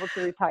 I'll be able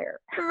to retire.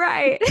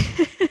 Right.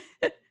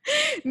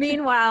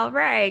 Meanwhile,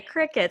 right,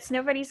 crickets.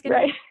 Nobody's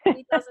going to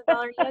buy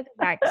 $3,000 yoga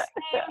bags.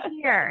 Same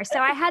here. So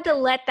I had to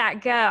let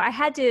that go. I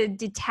had to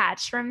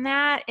detach from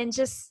that and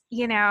just,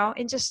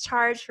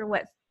 charge for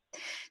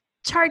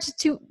charge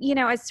to,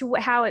 as to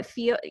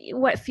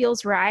what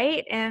feels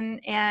right. And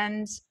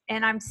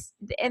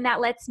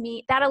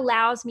that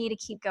allows me to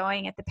keep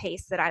going at the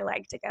pace that I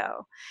like to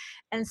go.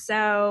 And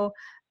so,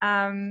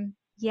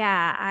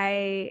 yeah,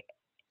 I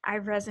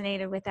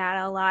resonated with that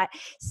a lot.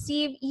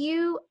 Steve,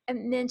 you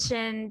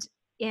mentioned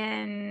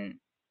in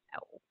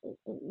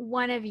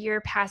one of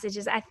your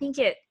passages, I think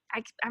you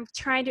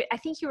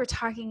were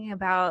talking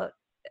about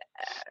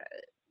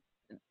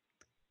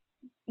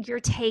your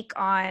take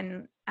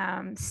on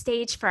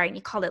stage fright, and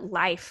you called it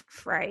life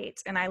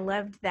fright. And I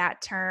loved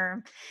that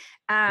term.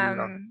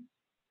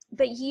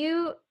 But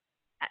you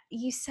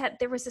said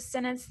there was a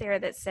sentence there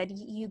that said,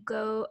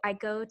 I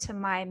go to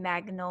my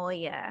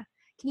magnolia.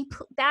 Can you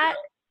put that?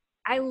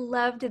 I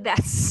loved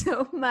that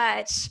so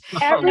much.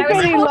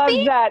 Everybody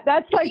loves that.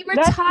 That's the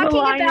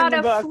line in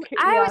the book.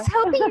 I was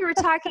hoping you were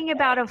talking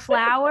about a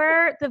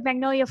flower, the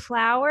magnolia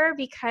flower,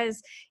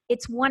 because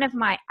it's one of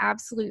my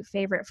absolute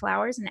favorite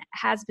flowers, and it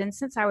has been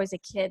since I was a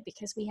kid,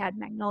 because we had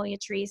magnolia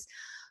trees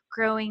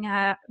growing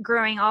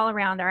all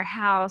around our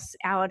house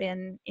out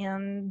in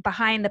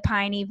behind the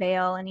Piney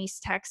Vale in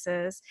East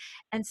Texas.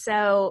 And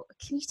so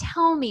can you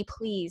tell me,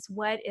 please,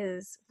 what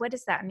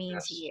does that mean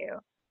to you?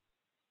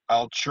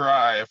 I'll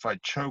try. If I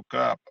choke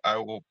up, I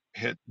will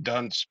hit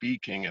done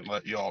speaking and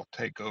let y'all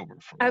take over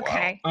for a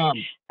while.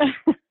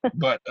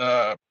 But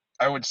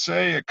I would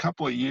say a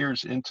couple of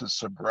years into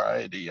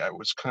sobriety, I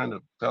was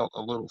felt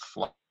a little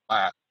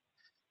flat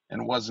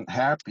and wasn't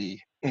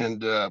happy.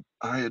 And I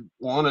had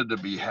wanted to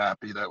be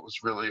happy. That was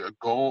really a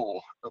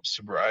goal of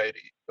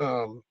sobriety.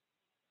 I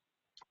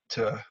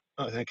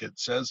think it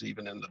says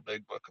even in the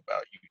big book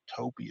about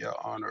utopia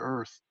on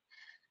earth,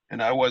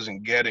 and I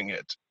wasn't getting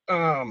it.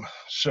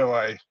 So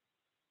I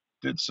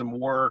did some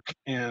work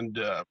and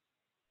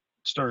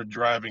started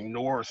driving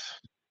north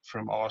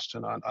from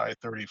Austin on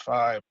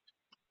I-35.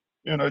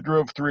 And I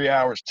drove 3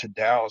 hours to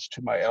Dallas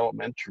to my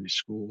elementary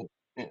school,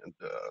 and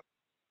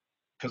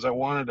because I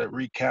wanted to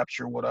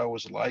recapture what I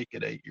was like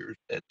at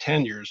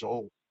 10 years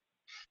old.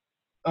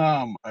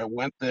 I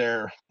went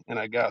there, and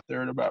I got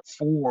there at about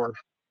 4,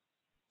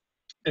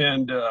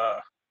 and I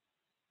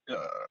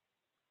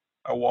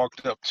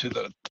walked up to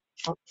the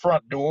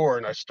front door,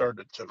 and I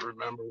started to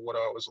remember what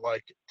I was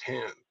like at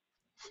 10.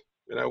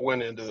 And I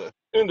went into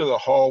the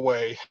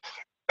hallway,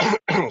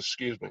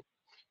 excuse me,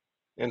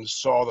 and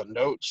saw the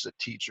notes that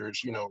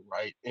teachers,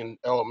 write in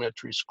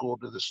elementary school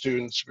to the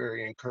students,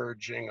 very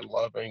encouraging and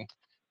loving.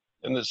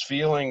 And this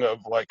feeling of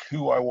like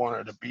who I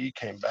wanted to be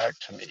came back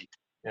to me.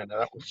 And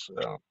that was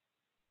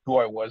who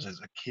I was as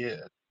a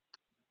kid.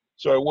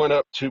 So I went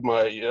up to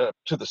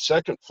to the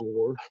second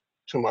floor,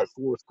 to my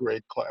 4th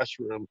grade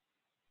classroom,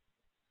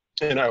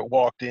 and I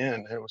walked in,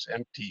 and it was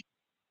empty.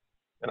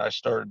 And I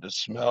started to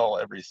smell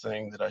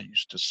everything that I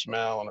used to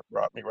smell, and it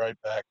brought me right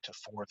back to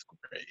 4th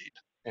grade.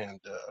 And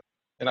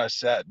I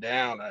sat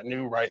down. I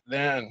knew right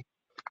then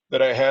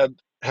that I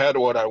had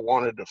what I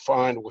wanted to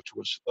find, which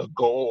was a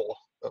goal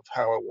of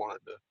how I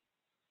wanted to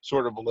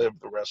sort of live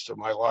the rest of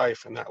my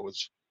life, and that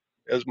was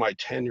as my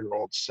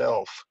 10-year-old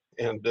self.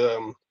 And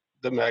the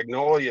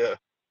magnolia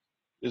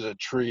is a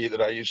tree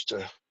that I used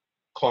to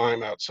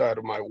climb outside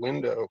of my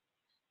window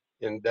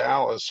in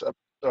Dallas,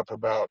 up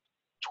about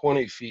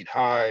 20 feet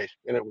high,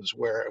 and it was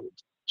where I would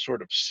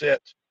sort of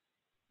sit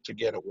to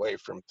get away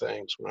from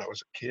things when I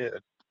was a kid.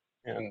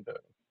 And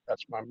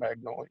that's my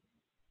magnolia.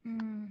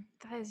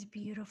 That is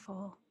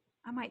beautiful.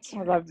 I might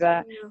tune I love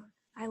that. too.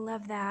 I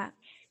love that.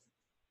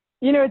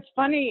 It's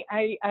funny.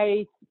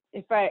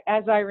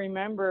 As I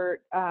remember,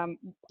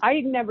 I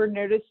had never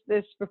noticed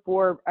this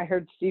before. I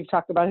heard Steve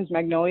talk about his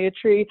magnolia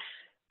tree,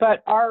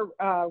 but our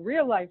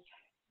real life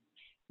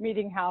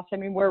meeting house,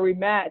 where we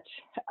met,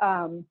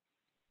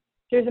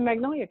 there's a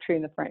magnolia tree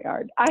in the front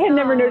yard. I had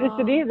never noticed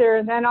it either.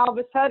 And then all of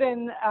a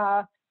sudden,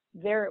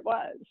 there it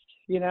was,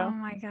 Oh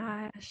my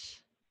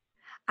gosh.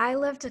 I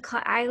love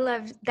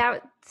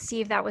that,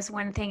 Steve. That was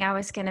one thing I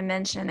was going to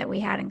mention that we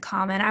had in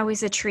common. I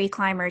was a tree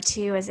climber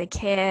too as a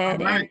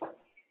kid. All right. And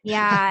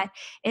yeah.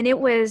 And it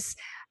was,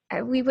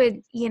 we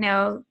would,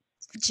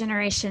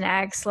 Generation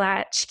X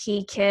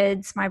latchkey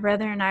kids, my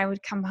brother and I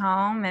would come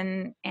home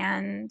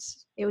and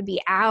it would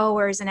be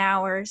hours and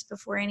hours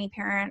before any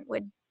parent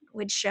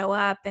would show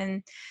up,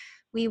 and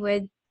we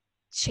would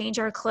change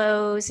our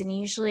clothes and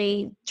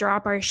usually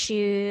drop our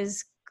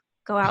shoes,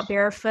 go out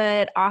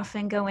barefoot,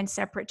 often go in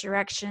separate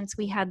directions.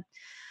 We had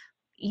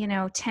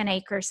 10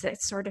 acres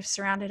that sort of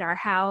surrounded our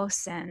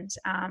house. And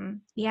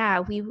I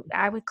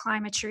would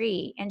climb a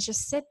tree and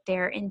just sit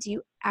there and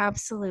do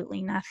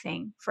absolutely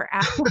nothing for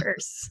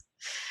hours.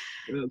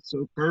 That's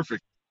so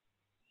perfect.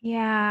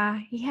 Yeah.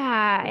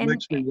 It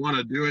makes me want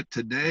to do it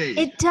today.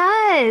 It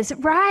does.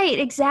 Right.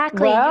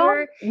 Exactly.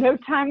 Well, no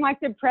time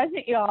like the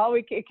present, y'all.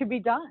 It could be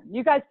done.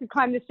 You guys could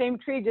climb the same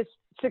tree, just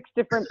 6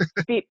 different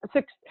feet,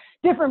 6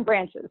 different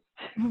branches.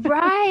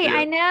 Right. Yeah.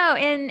 I know.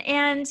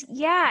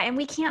 And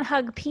we can't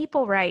hug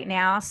people right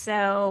now.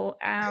 So,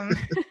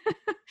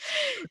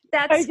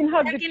 that's you can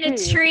hug hugging the a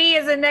tree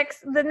is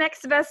the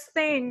next best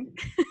thing.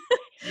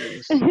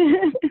 Yes.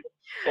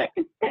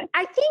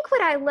 I think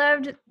what I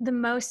loved the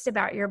most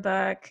about your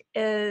book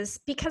is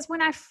because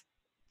when I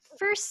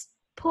first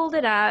pulled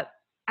it up,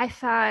 I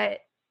thought,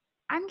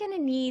 I'm going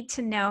to need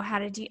to know how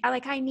to do,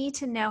 I need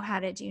to know how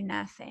to do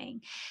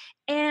nothing.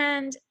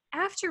 And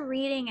after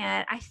reading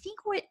it, I think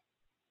what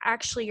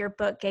actually your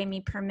book gave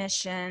me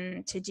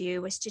permission to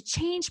do was to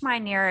change my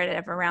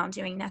narrative around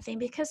doing nothing,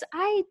 because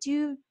I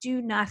do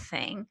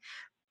nothing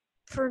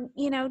for,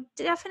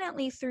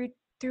 definitely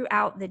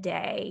throughout the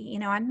day.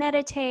 I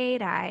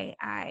meditate, I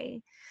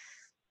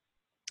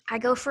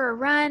go for a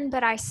run,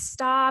 but I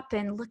stop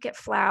and look at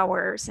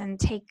flowers and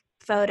take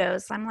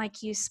photos. I'm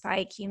like you,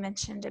 Spike. You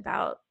mentioned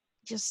about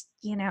just,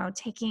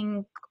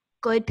 taking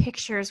good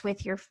pictures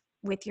with your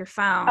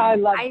phone.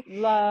 I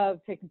love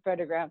taking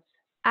photographs.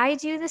 I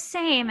do the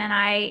same, and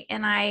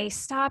I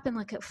stop and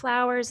look at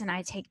flowers, and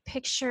I take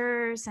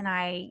pictures, and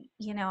I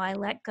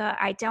let go.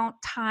 I don't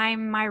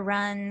time my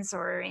runs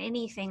or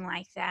anything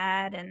like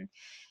that. And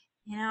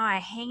I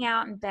hang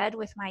out in bed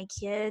with my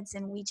kids,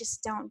 and we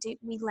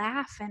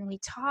laugh and we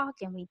talk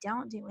and we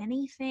don't do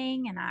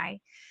anything. And I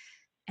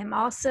am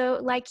also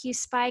like you,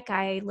 Spike.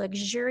 I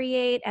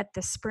luxuriate at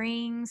the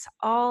springs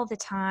all the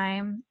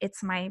time.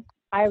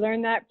 I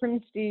learned that from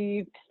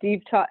Steve.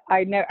 Steve taught.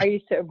 I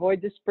used to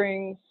avoid the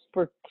springs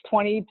for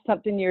 20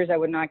 something years. I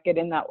would not get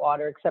in that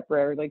water except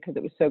rarely because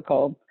it was so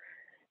cold.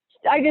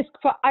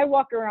 I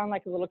walk around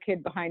like a little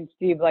kid behind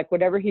Steve, like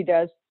whatever he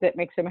does that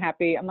makes him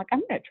happy. I'm like,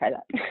 I'm going to try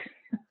that.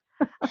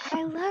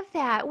 I love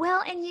that.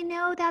 Well,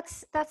 and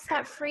that's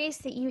that phrase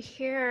that you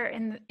hear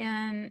in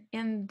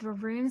the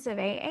rooms of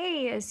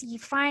AA is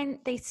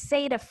they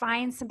say to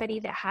find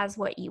somebody that has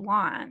what you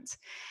want.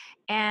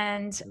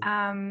 And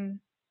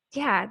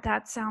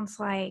that sounds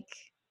like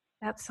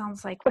what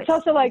it's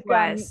also like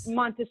was.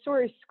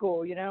 Montessori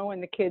school,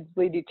 when the kids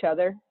bleed each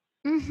other.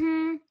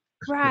 Mm-hmm.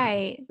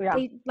 Right. Yeah.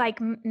 They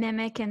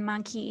mimic and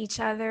monkey each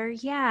other.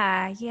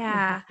 Yeah.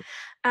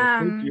 I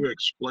think you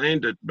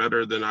explained it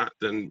better than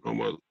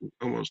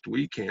almost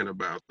we can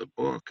about the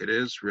book. It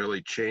is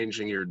really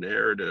changing your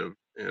narrative,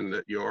 and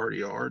that you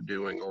already are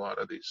doing a lot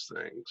of these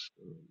things.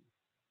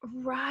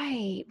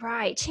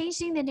 Right.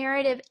 Changing the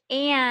narrative,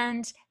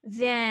 and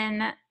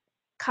then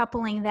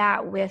coupling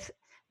that with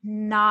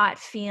not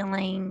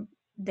feeling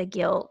the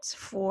guilt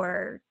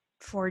for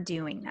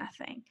doing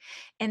nothing.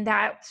 And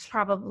that's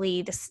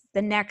probably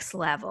the next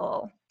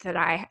level that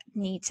I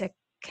need to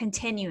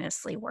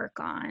continuously work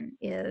on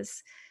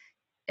is,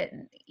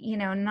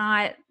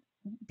 not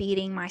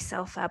beating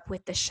myself up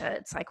with the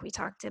shoulds like we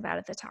talked about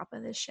at the top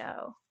of the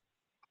show.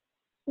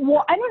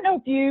 Well, I don't know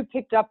if you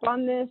picked up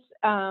on this,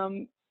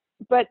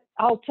 but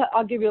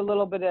I'll give you a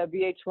little bit of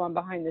VH1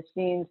 behind the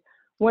scenes.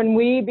 When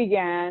we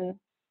began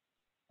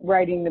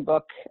writing the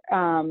book,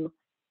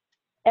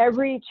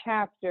 every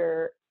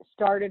chapter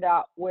started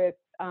out with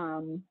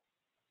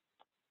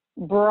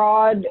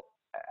broad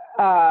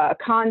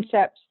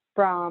concepts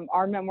from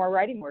our memoir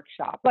writing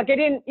workshop. Like I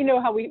didn't,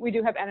 how we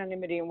do have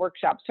anonymity in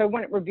workshops, so I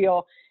wouldn't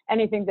reveal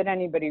anything that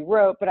anybody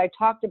wrote, but I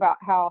talked about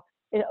how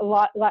a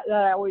lot that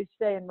I always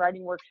say in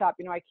writing workshop,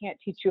 I can't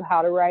teach you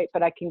how to write,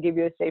 but I can give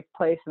you a safe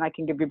place and I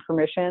can give you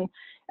permission.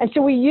 And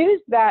so we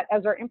used that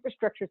as our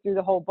infrastructure through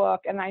the whole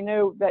book. And I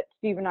know that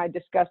Steve and I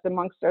discussed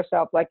amongst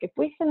ourselves, like if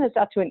we send this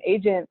out to an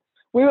agent,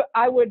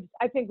 I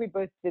think we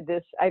both did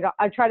this.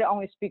 I try to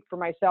only speak for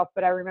myself,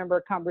 but I remember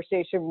a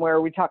conversation where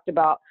we talked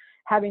about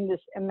having this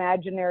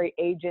imaginary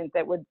agent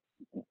that would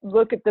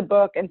look at the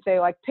book and say,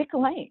 like, pick a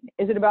lane.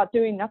 Is it about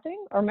doing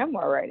nothing or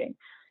memoir writing?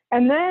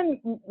 And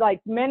then,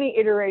 like many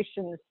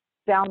iterations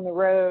down the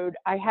road,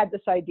 I had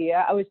this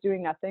idea. I was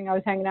doing nothing. I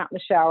was hanging out in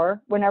the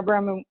shower.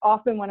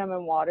 Often when I'm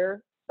in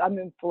water, I'm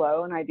in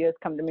flow and ideas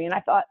come to me. And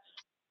I thought,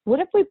 what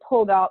if we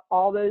pulled out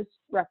all those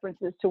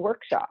references to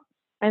workshop?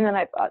 And then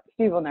I thought,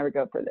 Steve will never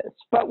go for this,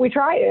 but we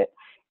try it.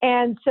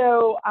 And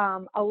so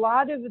a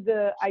lot of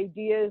the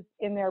ideas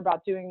in there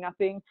about doing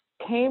nothing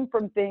came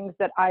from things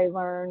that I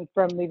learned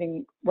from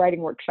leading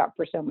writing workshop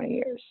for so many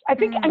years. I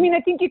think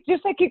it's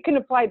just like you can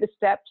apply the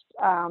steps,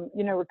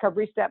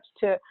 recovery steps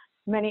to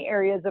many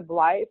areas of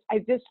life. I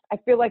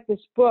feel like this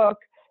book,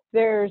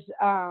 there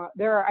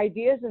are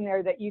ideas in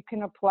there that you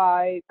can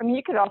apply. I mean,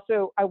 you could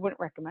also, I wouldn't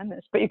recommend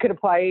this, but you could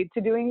apply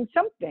to doing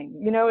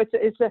something,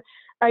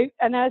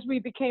 and as we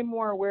became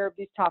more aware of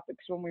these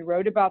topics when we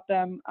wrote about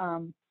them,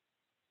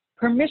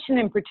 permission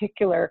in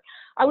particular,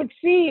 I would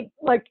see,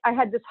 like, I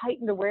had this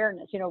heightened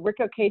awareness. Rick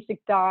Ocasek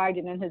died,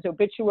 and in his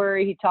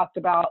obituary, he talked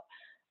about,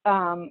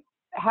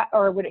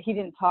 he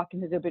didn't talk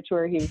in his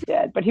obituary, he was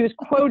dead, but he was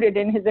quoted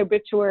in his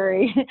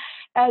obituary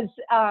as,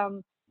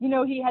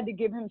 he had to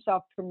give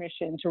himself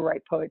permission to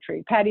write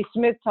poetry. Patti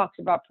Smith talks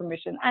about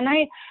permission. And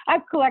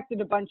I've collected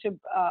a bunch of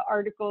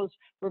articles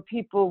where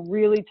people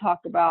really talk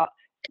about,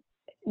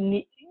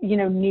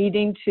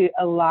 needing to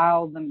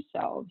allow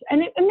themselves.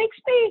 And it makes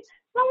me,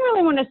 I don't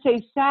really want to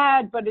say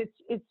sad, but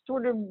it's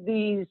sort of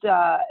these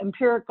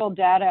empirical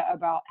data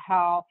about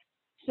how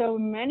so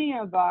many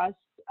of us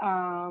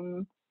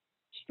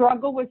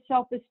struggle with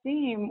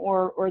self-esteem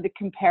or the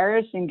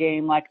comparison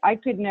game. Like, I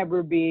could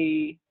never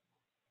be,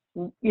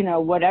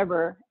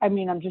 whatever. I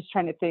mean, I'm just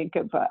trying to think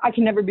of, I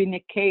can never be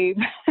Nick Cave.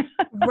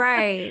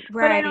 Right.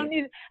 But I don't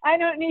need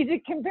to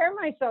compare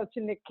myself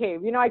to Nick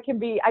Cave. I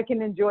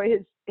can enjoy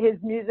his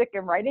music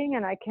and writing,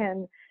 and I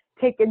can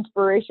take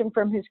inspiration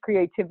from his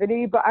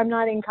creativity, but I'm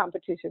not in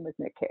competition with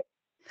Nick Cave.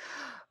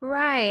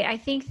 Right. I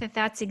think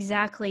that's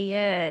exactly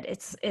it.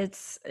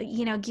 It's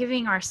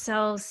giving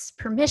ourselves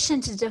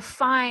permission to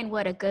define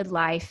what a good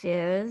life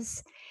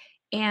is,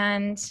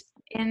 and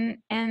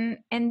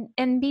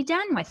be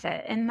done with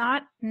it, and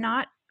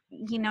not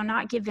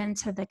give in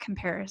to the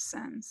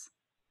comparisons.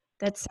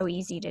 That's so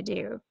easy to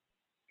do.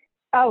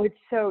 Oh, it's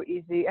so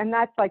easy. And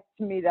that's, like,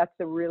 to me, that's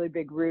a really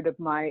big root of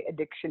my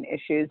addiction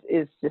issues,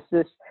 is just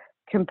this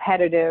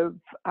competitive,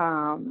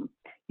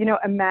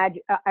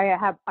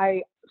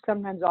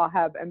 sometimes I'll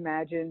have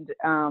imagined,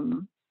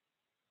 the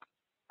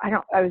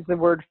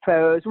word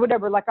foes,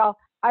 whatever, like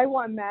I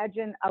will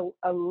imagine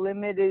a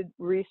limited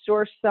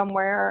resource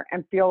somewhere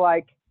and feel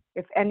like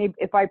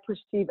if I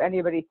perceive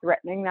anybody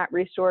threatening that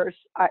resource,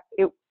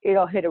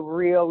 it'll hit a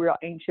real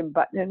ancient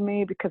button in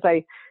me, because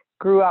I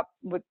grew up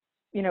with,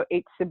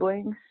 8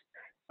 siblings.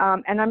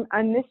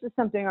 And this is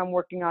something I'm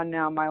working on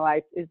now in my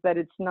life, is that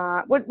it's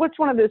not, what's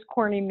one of those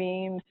corny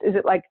memes? Is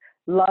it like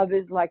love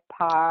is like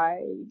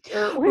pie?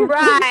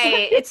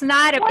 Right. It's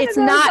not pie. It's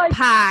not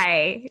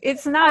pie.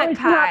 It's not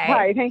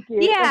pie. Thank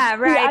you. Yeah,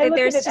 right.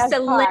 There's just a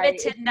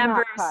limited It's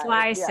number of pie.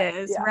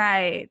 slices. Yeah.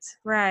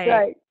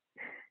 Right.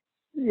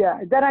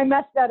 Yeah. That I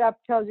messed that up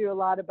tells you a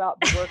lot about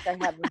the work I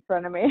have in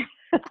front of me.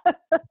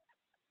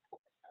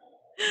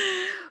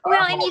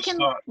 Well, and you can,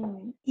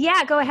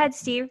 go ahead,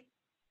 Steve.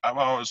 I've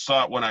always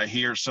thought, when I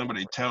hear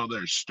somebody tell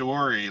their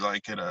story,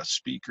 like at a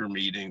speaker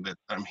meeting, that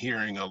I'm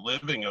hearing a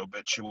living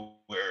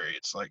obituary.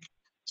 It's like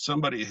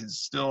somebody who's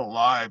still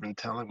alive and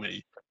telling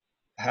me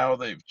how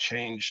they've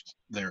changed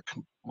their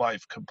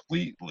life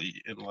completely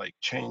and, like,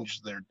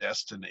 changed their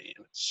destiny.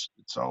 And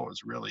it's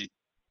always really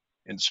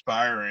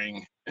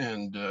inspiring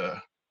and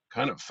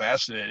kind of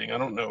fascinating. I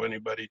don't know any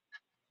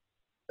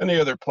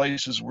other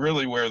places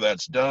really where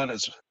that's done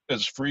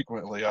as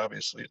frequently,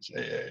 obviously, as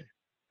AA.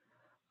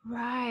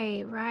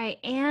 Right.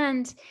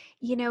 And,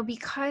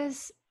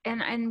 because,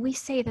 and we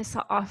say this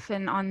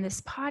often on this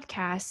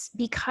podcast,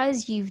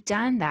 because you've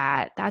done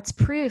that, that's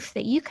proof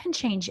that you can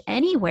change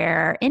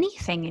anywhere,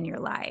 anything in your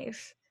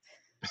life.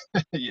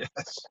 Yes.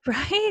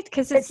 Right?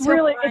 Because it's so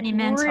really,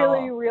 monumental.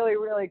 It's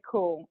really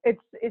cool.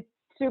 It's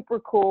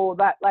super cool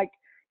that, like,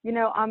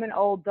 I'm an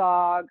old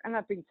dog. I'm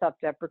not being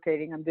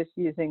self-deprecating. I'm just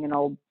using an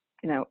old,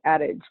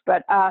 adage,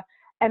 but,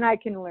 and I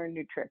can learn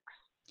new tricks.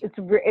 It's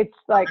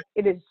like,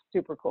 it is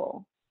super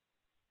cool.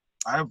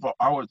 I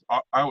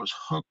was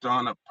hooked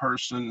on a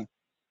person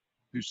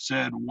who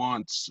said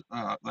once,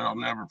 that I'll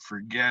never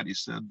forget. He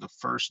said his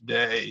first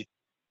day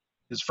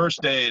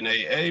in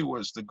AA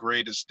was the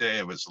greatest day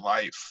of his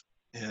life,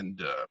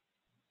 and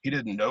he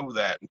didn't know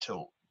that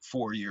until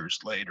 4 years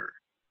later.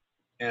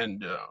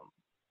 And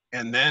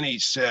then he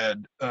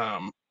said,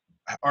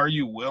 "Are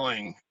you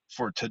willing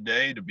for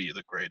today to be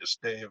the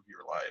greatest day of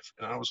your life?"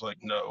 And I was like,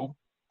 "No,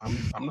 I'm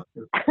not.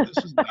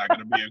 This is not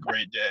going to be a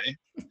great day."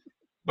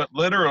 But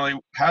literally,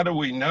 how do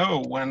we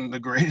know when the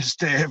greatest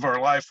day of our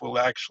life will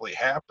actually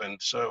happen?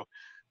 So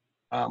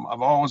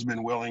I've always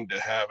been willing to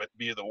have it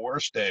be the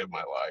worst day of my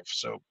life.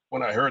 So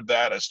when I heard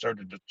that, I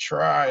started to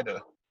try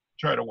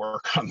to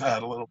work on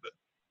that a little bit.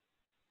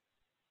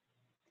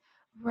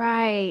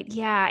 Right.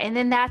 Yeah. And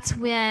then that's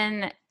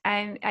when,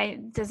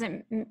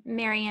 Doesn't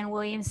Marianne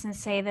Williamson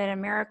say that a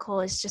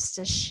miracle is just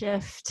a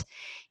shift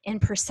in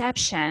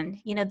perception?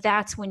 You know,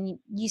 that's when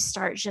you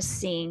start just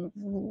seeing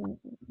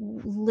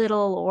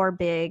little or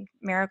big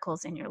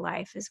miracles in your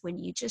life, is when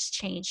you just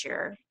change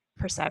your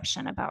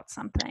perception about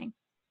something.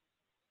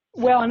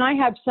 Well, and I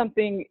have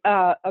something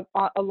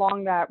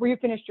along that. Were you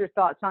finished your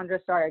thoughts, Sandra?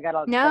 Sorry, I got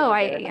all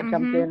excited. I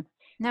jumped in.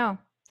 No.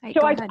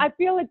 So I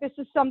feel like this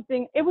is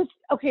something, it was,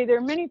 okay, there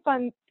are many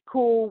fun,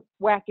 cool,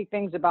 wacky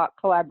things about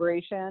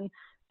collaboration,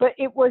 but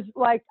it was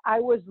like I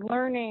was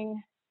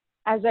learning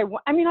as I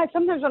mean,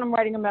 sometimes when I'm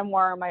writing a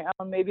memoir on my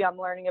own, maybe I'm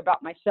learning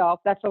about myself.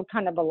 That's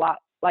kind of a lot,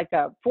 like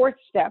a fourth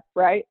step,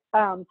 right?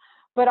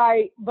 But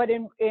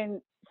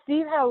in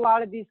Steve had a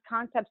lot of these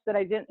concepts that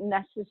I didn't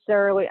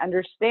necessarily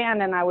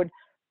understand, and I would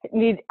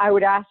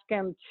ask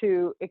him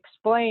to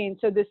explain.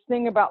 So this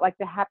thing about like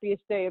the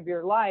happiest day of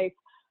your life,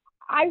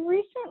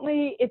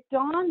 it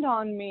dawned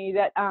on me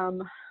that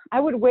I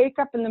would wake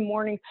up in the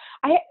morning.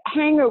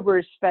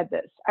 Hangovers fed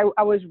this.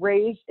 I was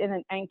raised in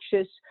an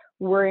anxious,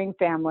 worrying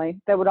family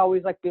that would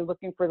always like be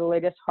looking for the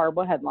latest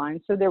horrible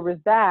headlines. So there was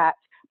that.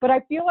 But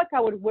I feel like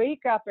I would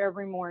wake up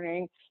every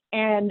morning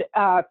and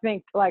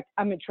think like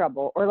I'm in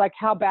trouble, or like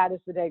how bad is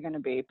the day going to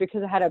be,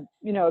 because I had a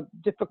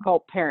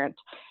difficult parent.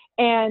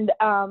 And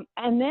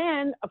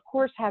then, of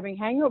course, having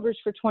hangovers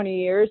for 20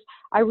 years,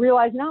 I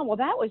realized now, well,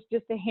 that was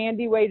just a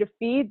handy way to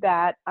feed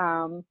that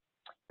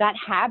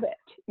habit,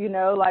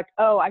 like,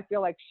 oh, I feel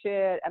like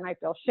shit, and I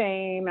feel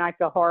shame, and I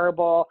feel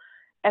horrible,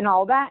 and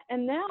all that.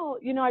 And now,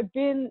 I've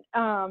been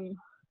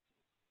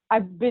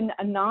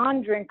a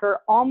non-drinker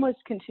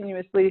almost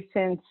continuously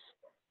since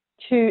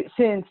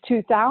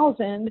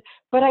 2000,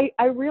 but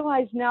I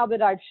realize now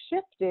that I've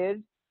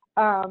shifted,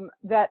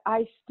 that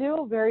I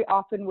still very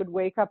often would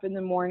wake up in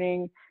the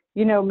morning,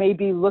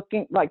 maybe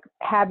looking like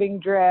having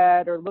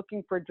dread, or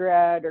looking for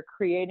dread, or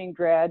creating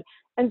dread.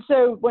 And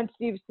so when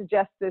Steve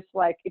suggests this,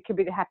 like it could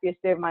be the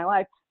happiest day of my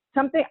life,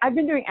 I've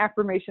been doing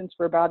affirmations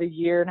for about a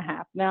year and a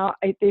half now.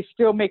 They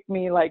still make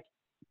me like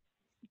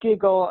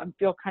giggle and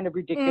feel kind of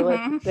ridiculous.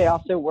 Mm-hmm. They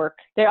also work.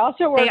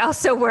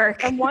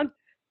 And one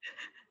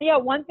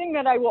thing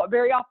that I will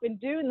very often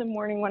do in the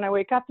morning when I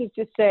wake up is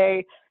just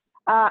say,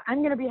 I'm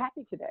going to be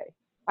happy today.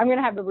 I'm going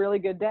to have a really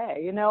good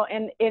day, and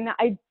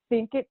I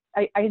think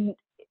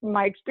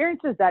my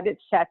experience is that it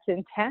sets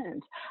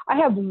intent. I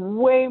have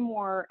way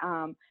more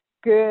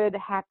good,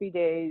 happy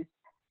days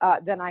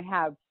than I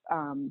have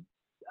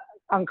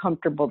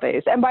uncomfortable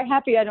days. And by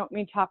happy, I don't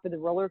mean top of the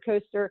roller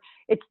coaster.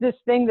 It's this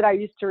thing that I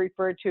used to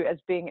refer to as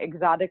being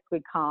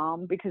exotically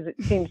calm, because it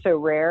seems so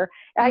rare.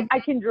 I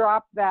can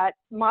drop that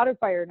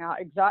modifier now.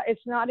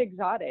 It's not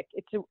exotic.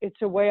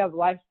 It's a way of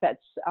life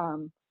that's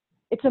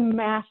it's a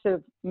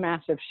massive,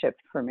 massive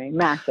shift for me.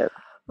 Massive.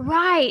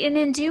 Right. And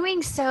in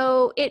doing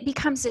so, it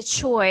becomes a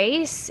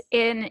choice,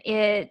 and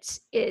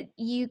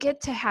you get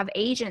to have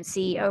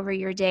agency over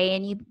your day,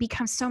 and you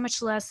become so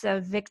much less a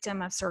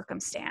victim of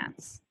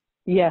circumstance.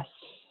 Yes.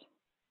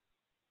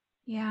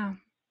 Yeah.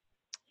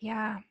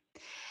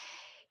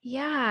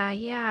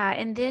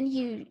 And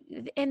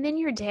then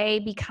your day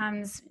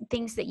becomes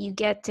things that you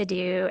get to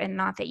do and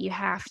not that you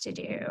have to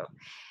do.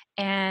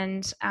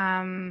 And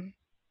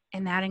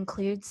that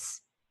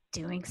includes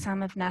doing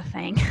some of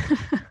nothing.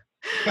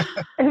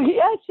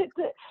 Yes,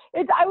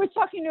 I was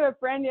talking to a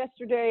friend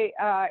yesterday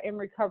in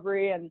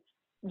recovery, and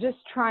just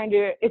trying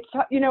to.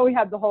 We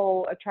have the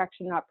whole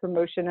attraction, not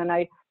promotion,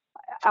 and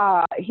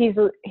he's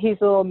a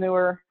little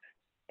newer,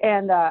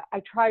 and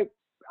I try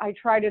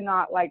to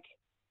not like,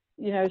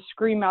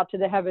 scream out to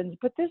the heavens,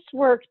 but this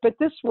worked,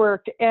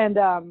 and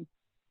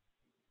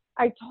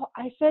I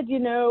said,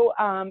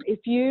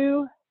 if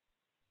you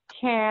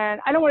can,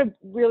 I don't want to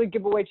really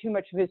give away too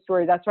much of his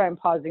story. That's why I'm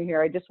pausing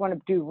here. I just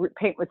want to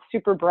paint with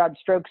super broad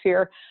strokes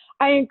here.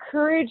 I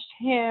encouraged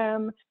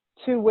him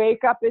to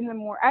wake up in the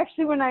morning.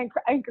 Actually, when I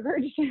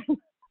encouraged him,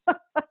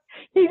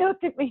 he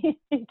looked at me,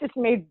 he just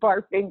made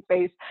barfing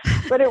face.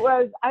 But I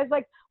was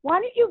like, why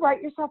don't you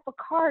write yourself a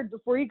card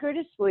before you go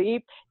to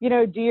sleep,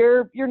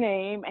 dear your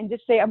name, and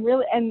just say, I'm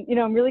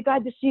really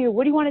glad to see you.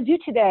 What do you want to do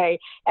today?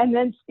 And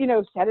then,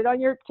 set it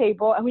on your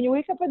table. And when you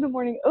wake up in the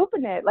morning,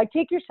 open it, like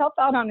take yourself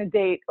out on a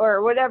date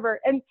or whatever.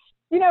 And,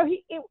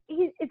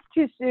 it's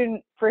too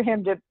soon for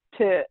him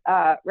to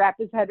wrap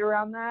his head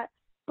around that.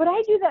 But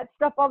I do that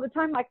stuff all the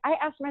time. Like I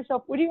ask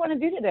myself, what do you want to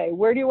do today?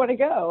 Where do you want to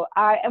go?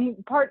 And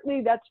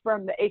partly that's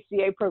from the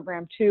ACA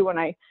program too.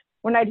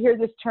 When I'd hear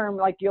this term,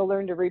 like you'll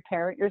learn to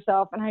reparent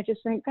yourself. And I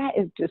just think that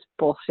is just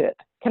bullshit.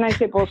 Can I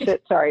say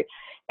bullshit? Sorry.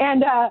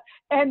 And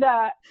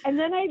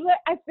then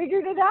I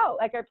figured it out.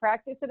 Like I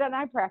practice it and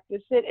I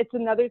practice it. It's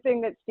another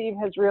thing that Steve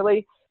has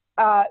really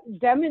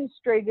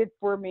demonstrated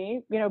for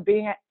me,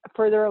 being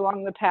further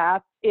along the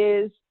path,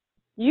 is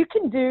you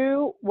can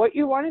do what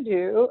you want to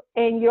do,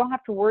 and you don't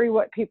have to worry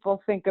what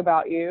people think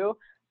about you.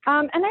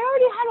 And I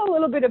already had a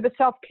little bit of a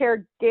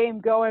self-care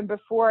game going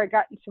before I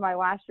got into my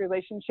last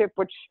relationship,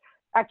 which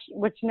actually,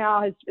 which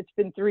now it's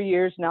been 3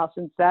 years now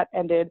since that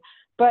ended.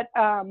 But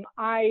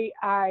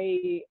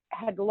I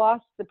had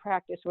lost the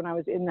practice when I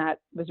was in that,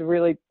 was a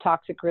really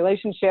toxic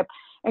relationship.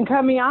 And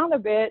coming out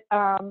of it,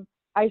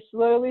 I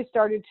slowly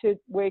started to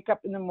wake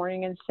up in the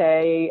morning and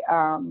say,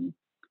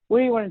 what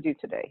do you want to do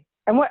today?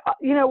 And what,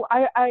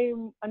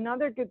 I'm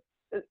another good,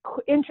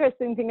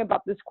 interesting thing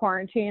about this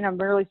quarantine, I'm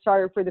really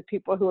sorry for the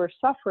people who are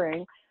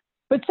suffering,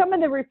 but some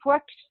of the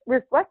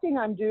reflecting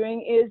I'm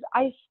doing is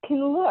I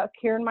can look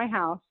here in my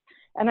house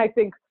and I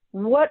think,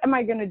 what am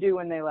I going to do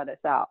when they let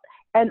us out?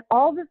 And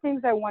all the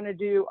things I want to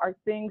do are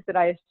things that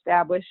I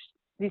established,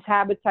 these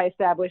habits I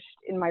established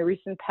in my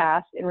recent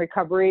past in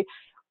recovery,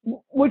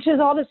 which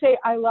is all to say,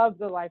 I love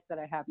the life that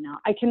I have now.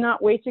 I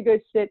cannot wait to go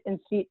sit in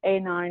seat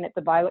A9 at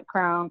the Violet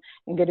Crown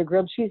and get a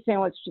grilled cheese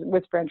sandwich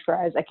with French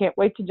fries. I can't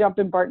wait to jump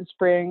in Barton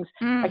Springs.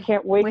 I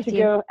can't wait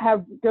to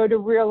go to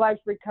real life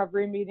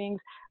recovery meetings.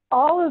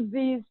 All of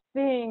these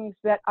things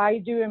that I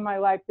do in my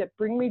life that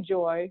bring me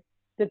joy,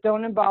 that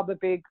don't involve a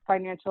big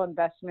financial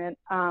investment,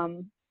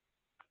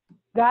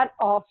 that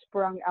all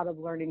sprung out of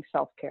learning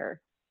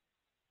self-care.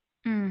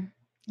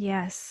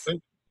 Yes.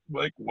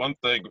 Like one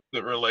thing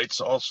that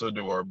relates also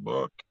to our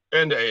book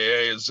and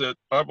AA is that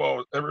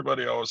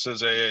everybody always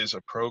says AA is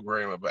a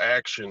program of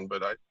action,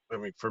 but I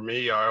mean, for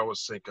me, I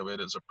always think of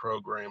it as a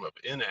program of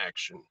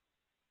inaction.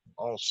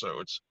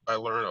 Also, I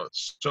learned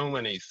so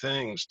many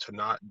things to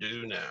not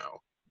do now,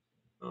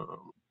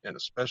 and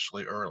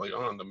especially early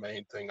on. The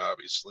main thing,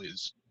 obviously,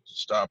 is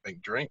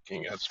stopping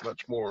drinking. That's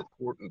much more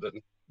important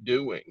than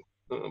doing.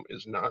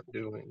 Is not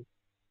doing.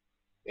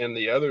 And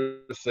the other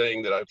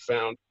thing that I've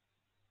found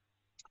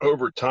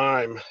over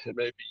time, and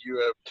maybe you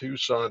have too,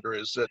 Sandra,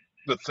 is that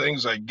the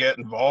things I get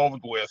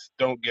involved with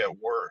don't get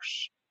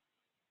worse.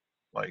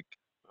 Like,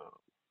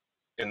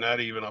 and that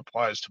even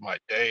applies to my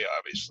day,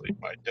 obviously.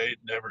 My day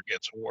never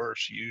gets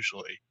worse,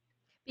 usually.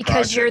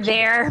 Because you're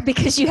there,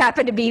 because you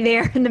happen to be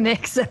there in the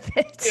mix of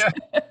it. Yeah.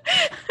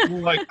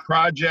 Like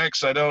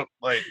projects, I don't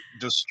like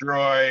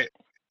destroy.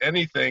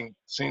 Anything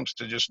seems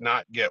to just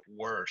not get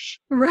worse.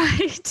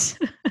 Right.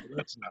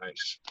 That's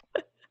nice.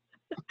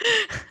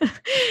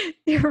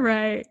 You're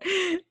right.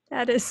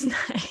 That is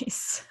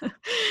nice.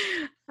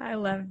 I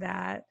love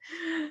that.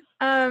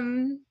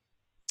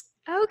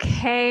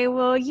 Okay,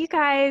 well, you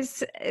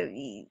guys,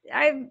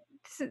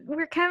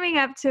 we're coming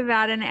up to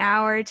about an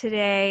hour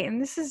today,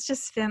 and this has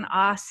just been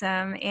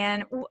awesome.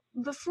 And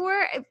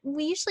before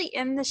we usually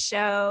end the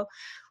show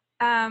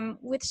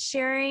with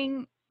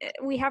sharing,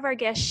 we have our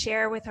guests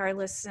share with our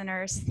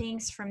listeners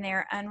things from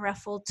their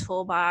unruffled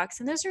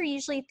toolbox. And those are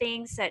usually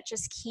things that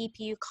just keep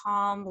you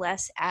calm,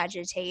 less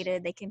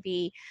agitated. They can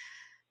be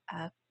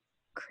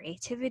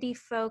creativity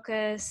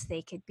focused,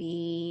 they could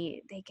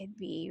be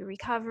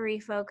recovery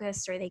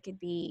focused, or they could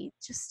be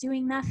just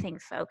doing nothing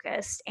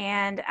focused.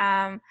 And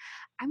I'm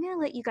going to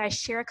let you guys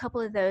share a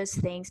couple of those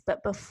things.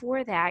 But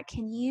before that,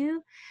 can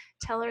you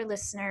tell our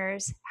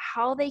listeners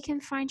how they can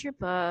find your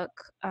book,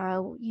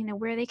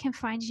 where they can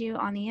find you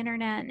on the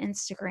internet and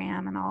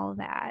Instagram and all of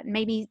that?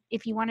 Maybe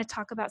if you want to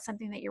talk about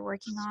something that you're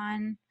working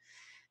on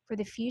for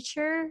the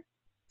future,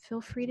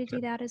 feel free to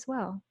do that as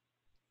well.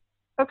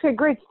 Okay,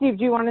 great. Steve,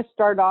 do you want to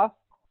start off?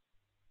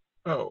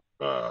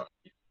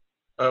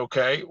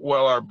 Okay.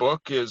 Well, our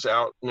book is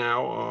out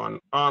now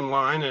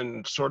online,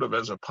 and sort of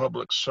as a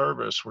public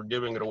service, we're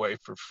giving it away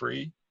for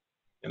free,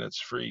 and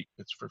it's free.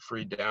 It's for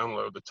free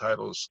download. The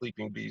title is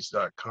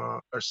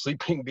sleepingbees.com, or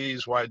Sleeping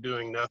Bees: Why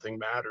Doing Nothing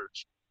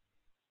Matters.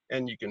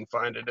 And you can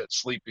find it at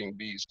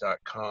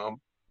sleepingbees.com,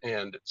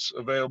 and it's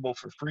available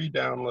for free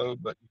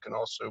download, but you can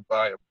also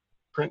buy a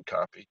print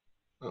copy.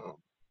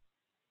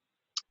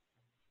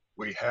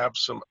 We have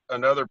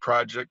another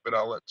project, but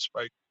I'll let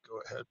Spike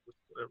go ahead with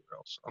whatever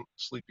else on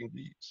Sleeping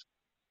Bees.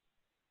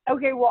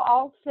 Okay, well,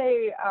 I'll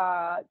say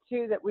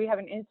too that we have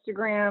an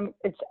Instagram.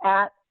 It's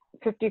at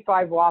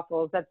 55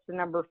 Waffles. That's the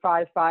number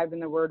 55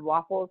 in the word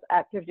waffles,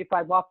 at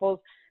 55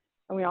 Waffles.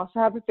 And we also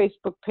have a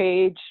Facebook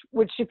page,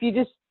 which if you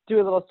just do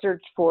a little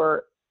search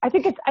for, I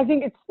think it's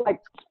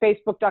like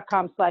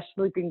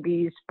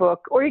facebook.com/sleepingbeesbook,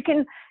 or you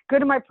can go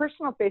to my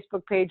personal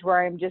Facebook page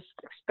where I'm just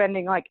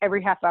spending like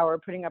every half hour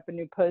putting up a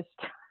new post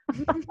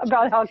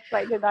about how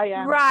excited I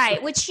am.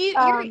 Right, which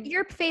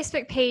your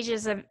Facebook page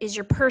is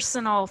your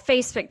personal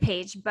Facebook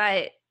page,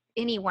 but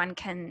anyone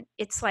can.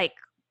 It's like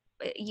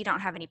you don't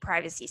have any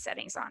privacy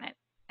settings on it.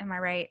 Am I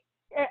right?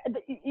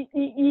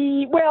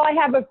 Well, I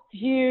have a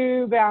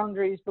few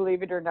boundaries,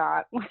 believe it or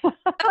not.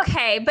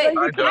 Okay, but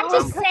I'm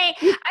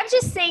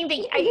just saying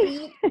that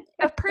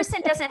a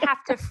person doesn't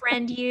have to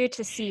friend you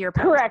to see your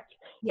post. Correct.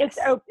 Yes.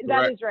 It's open.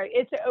 That is right.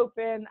 It's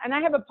open. And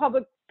I have a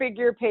public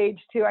figure page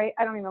too. I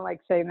don't even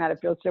like saying that. It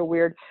feels so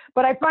weird.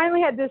 But I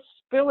finally had this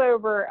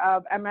spillover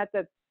of, I'm at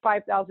the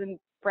 5,000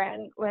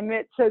 friend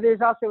limit. So there's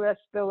also a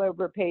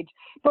spillover page.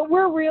 But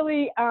we're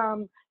really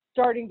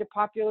starting to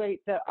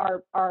populate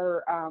our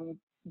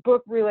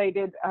book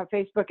related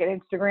Facebook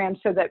and Instagram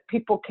so that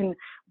people can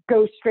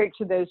go straight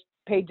to those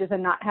pages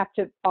and not have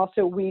to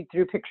also weed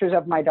through pictures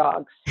of my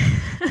dogs.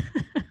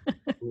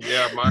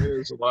 Yeah, mine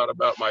is a lot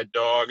about my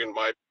dog and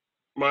my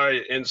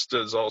my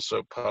Insta is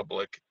also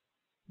public,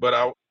 but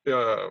I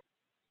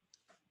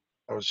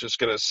was just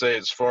gonna say,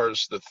 as far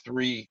as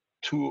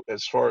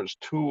as far as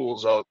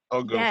tools,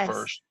 I'll go Yes,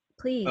 first.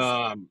 please.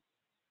 Um,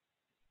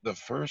 the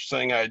first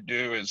thing I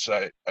do is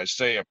I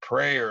say a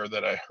prayer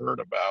that I heard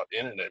about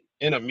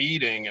in a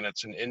meeting, and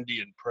it's an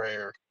Indian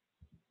prayer.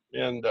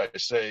 And I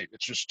say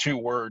it's just two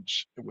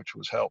words, which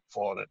was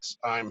helpful, and it's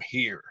 "I'm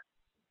here."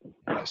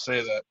 And I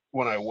say that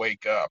when I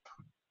wake up.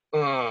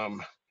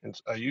 Um, and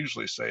I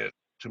usually say it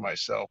to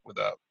myself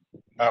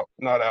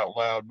not out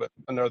loud, but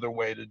another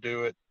way to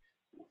do it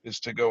is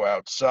to go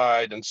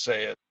outside and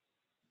say it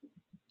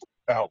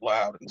out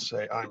loud and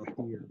say, "I'm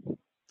here."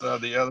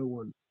 The other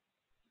one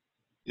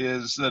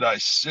is that I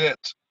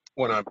sit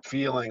when I'm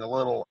feeling a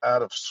little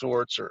out of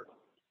sorts or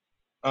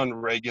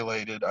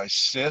unregulated. I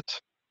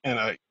sit and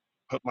I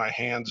put my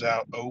hands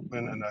out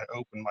open and I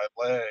open my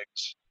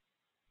legs.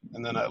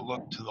 And then I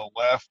look to the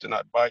left and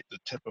I bite the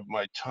tip of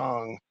my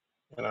tongue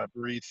and I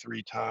breathe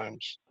 3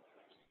 times.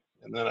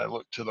 And then I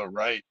look to the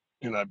right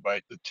and I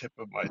bite the tip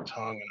of my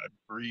tongue and I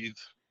breathe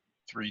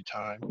 3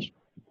 times.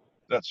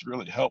 That's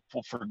really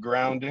helpful for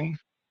grounding.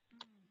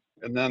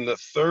 And then the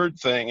third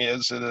thing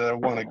is that I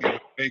want to give a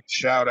big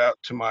shout out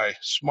to my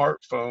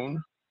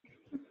smartphone.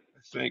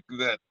 I think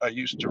that I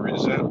used to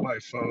resent my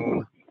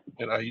phone,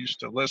 and I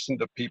used to listen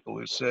to people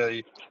who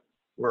say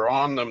we're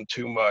on them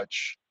too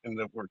much and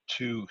that we're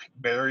too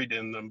buried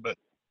in them. But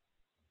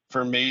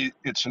for me,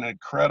 it's an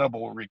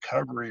incredible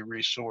recovery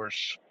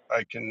resource.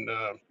 I can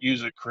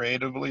use it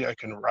creatively. I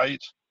can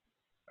write,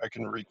 I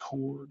can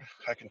record,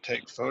 I can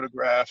take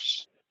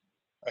photographs,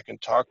 I can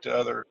talk to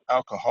other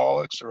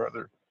alcoholics or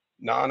other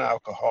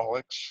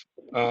non-alcoholics.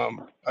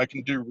 I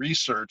can do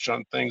research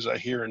on things I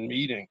hear in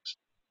meetings.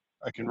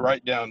 I can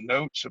write down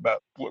notes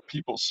about what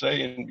people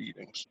say in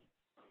meetings.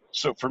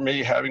 So for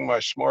me, having my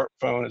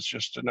smartphone is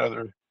just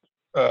another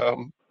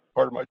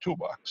part of my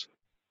toolbox.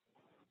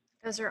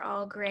 Those are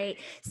all great.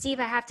 Steve,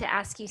 I have to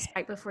ask you,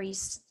 Spike, before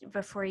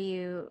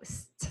you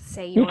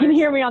say You can yours.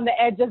 hear me on the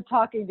edge of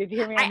talking. Did you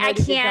hear me? I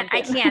can't.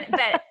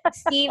 But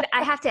Steve,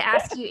 I have to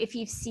ask you if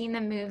you've seen the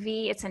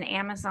movie. It's an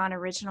Amazon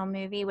original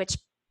movie, which,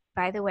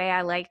 by the way,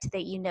 I liked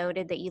that you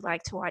noted that you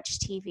like to watch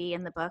TV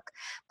in the book.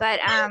 But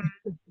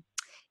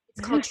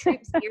it's called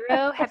Troop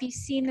Zero. Have you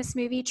seen this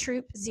movie,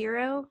 Troop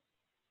Zero?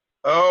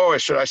 Oh,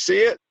 should I see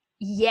it?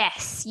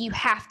 Yes, you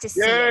have to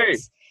see Yay!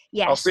 it.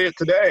 Yes. I'll see it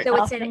today. So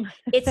Awesome.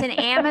 it's an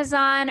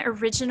Amazon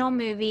original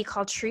movie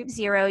called Troop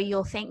Zero.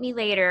 You'll thank me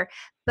later,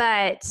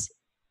 but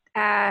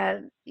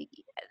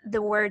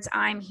the words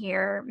 "I'm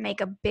here" make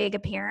a big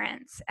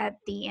appearance at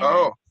the end.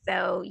 Oh.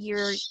 So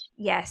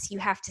yes, you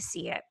have to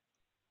see it.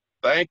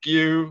 Thank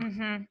you.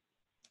 Mm-hmm.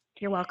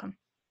 You're welcome.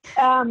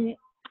 I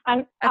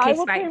will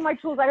Spike. tell you my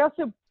tools.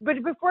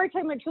 But before I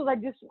tell you my tools, I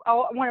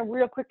want to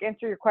real quick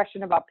answer your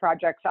question about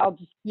projects. I'll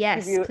just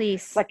give you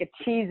please. like a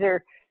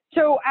teaser.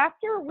 So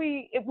after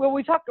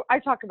I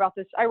talk about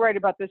this, I write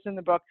about this in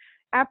the book.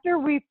 After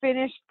we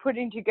finished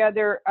putting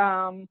together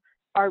our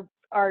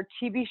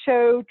TV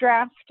show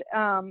draft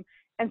and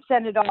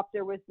sent it off,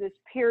 there was this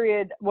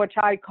period which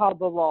I call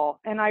the lull,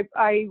 and I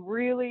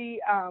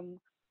really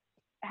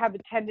have a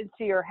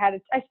tendency, I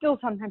still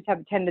sometimes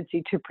have a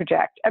tendency to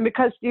project. And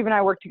because Steve and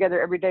I work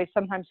together every day,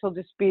 sometimes he'll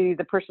just be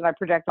the person I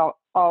project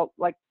all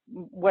like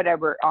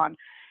whatever on.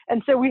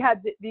 And so we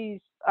had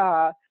this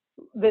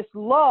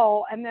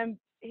lull, and then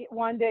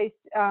one day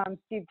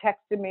Steve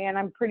texted me, and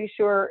I'm pretty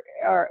sure,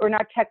 or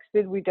not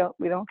texted, we don't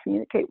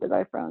communicate with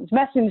our phones,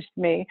 messaged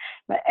me,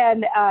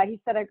 and he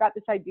said, I got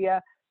this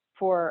idea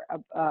for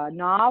a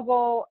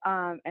novel,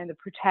 and the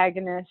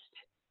protagonist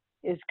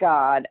is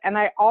God. And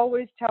I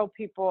always tell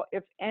people,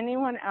 if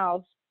anyone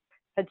else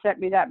had sent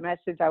me that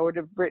message, I would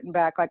have written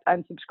back like,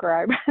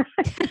 unsubscribe.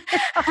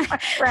 My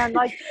friend,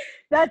 like,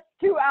 that's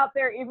too out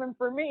there even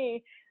for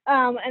me.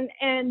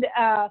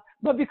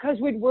 But because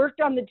we'd worked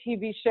on the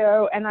TV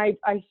show, and I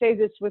say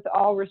this with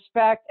all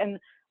respect, and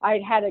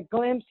I'd had a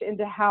glimpse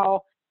into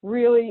how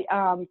really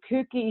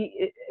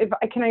kooky,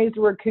 can I use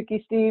the word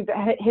kooky, Steve?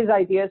 His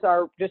ideas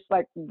are just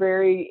like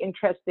very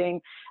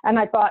interesting. And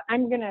I thought,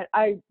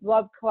 I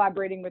love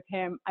collaborating with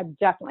him. I'm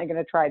definitely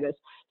going to try this.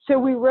 So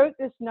we wrote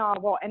this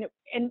novel, and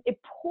it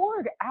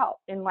poured out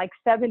in like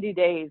 70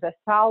 days, a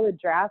solid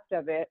draft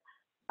of it.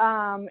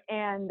 We're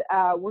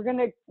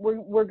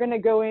gonna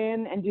go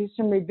in and do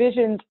some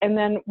revisions, and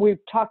then we've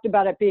talked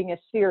about it being a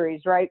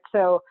series, right?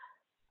 So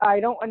I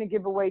don't want to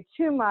give away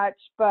too much,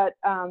 but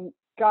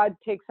God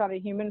takes on a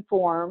human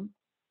form.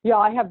 Yeah,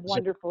 I have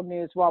wonderful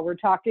news while we're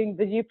talking.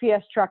 The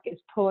UPS truck is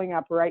pulling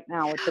up right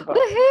now with the book.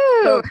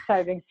 Woohoo! So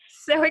exciting.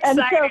 So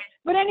excited.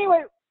 But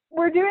anyway,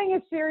 we're doing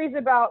a series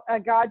about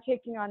God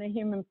taking on a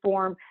human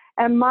form.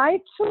 And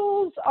my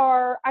tools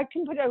are, I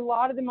can put a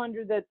lot of them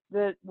under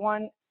the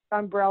one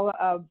umbrella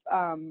of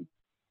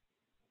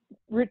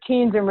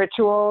routines and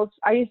rituals.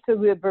 I used to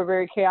live a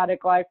very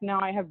chaotic life. Now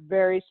I have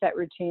very set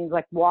routines,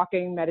 like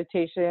walking,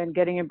 meditation,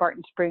 getting in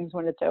Barton Springs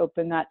when it's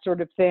open, that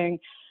sort of thing.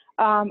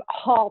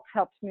 HALT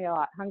helps me a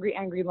lot. Hungry,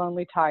 angry,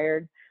 lonely,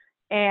 tired.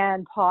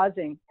 and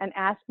pausing and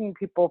asking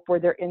people for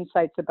their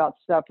insights about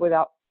stuff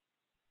without,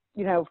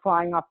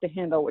 flying off the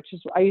handle, which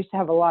is, I used to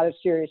have a lot of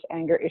serious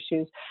anger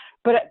issues.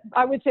 But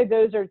I would say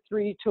those are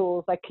 3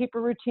 tools. Like keep a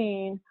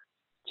routine,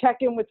 check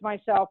in with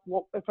myself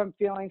if I'm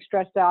feeling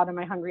stressed out, am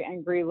I hungry,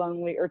 angry,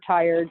 lonely, or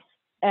tired?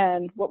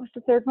 And what was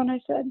the third one I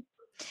said?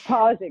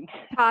 Pausing.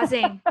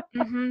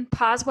 Mm-hmm.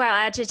 Pause while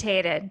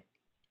agitated.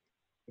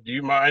 Do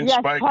you mind, Yes,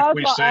 Spike, pause if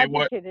we while say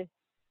agitated.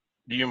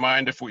 do you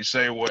mind if we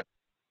say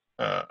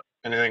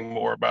anything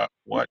more about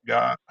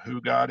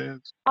who God is?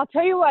 I'll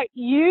tell you what,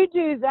 you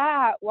do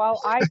that while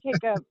I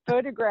take a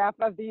photograph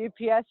of the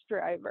UPS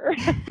driver.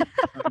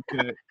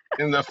 Okay.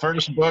 In the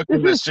first book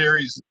in the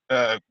series,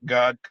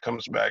 God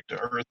comes back to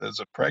earth as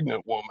a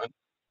pregnant woman.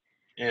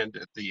 And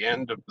at the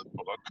end of the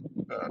book,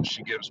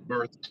 she gives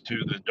birth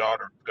to the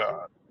daughter of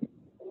God.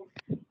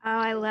 Oh,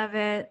 I love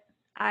it.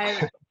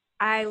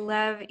 I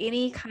love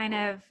any kind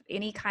of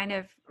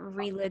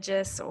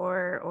religious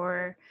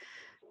or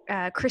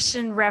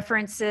Christian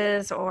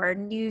references or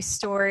news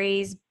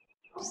stories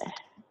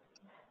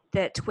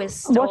that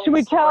twist old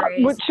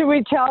stories. Should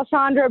we tell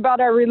Sandra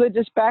about our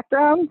religious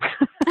background?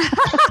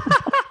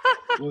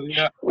 Well,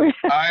 yeah,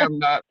 I am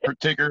not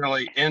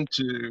particularly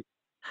into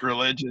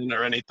religion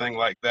or anything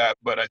like that,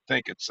 but I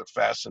think it's a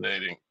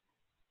fascinating.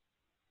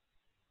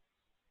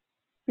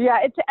 Yeah,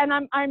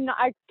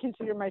 I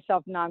consider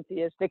myself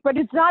non-theistic, but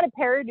it's not a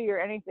parody or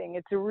anything.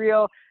 It's a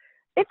real,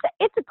 it's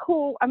a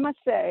cool, I must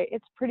say,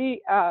 it's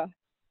pretty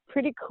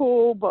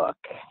cool book.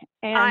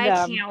 And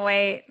I can't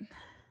wait.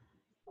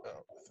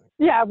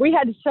 Yeah, we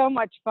had so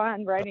much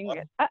fun writing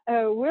it.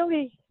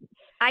 Willie.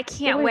 I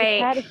can't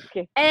wait.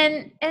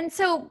 And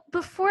so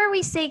before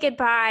we say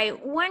goodbye,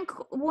 one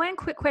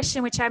quick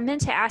question, which I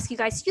meant to ask you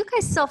guys. You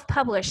guys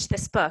self-published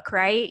this book,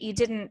 right? You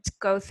didn't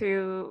go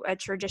through a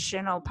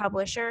traditional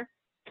publisher?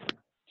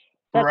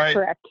 That's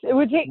correct. It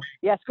would take,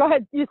 yes, go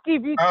ahead.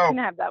 Steve, you can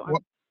have that one.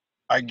 Well,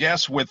 I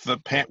guess with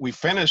we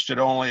finished it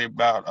only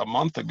about a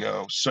month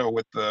ago. So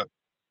with the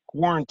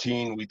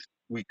quarantine,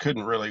 we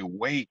couldn't really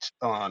wait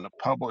on a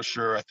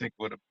publisher. I think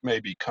would have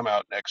maybe come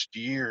out next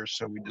year.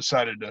 So we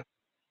decided to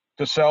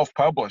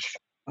self-publish,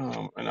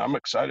 and I'm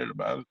excited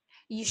about it.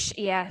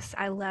 Yes,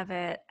 I love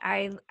it.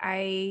 I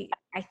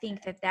think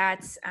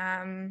that's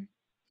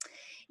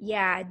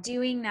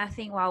doing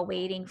nothing while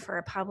waiting for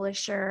a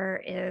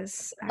publisher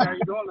is. How you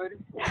doing, lady?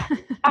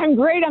 I'm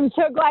great. I'm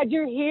so glad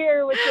you're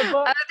here with your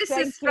book. Oh, this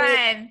is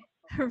fun.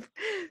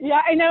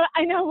 Yeah,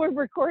 I know we're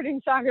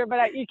recording, Sandra,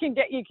 but you can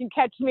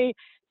catch me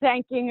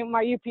thanking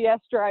my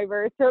UPS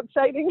driver. It's so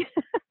exciting.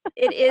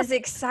 It is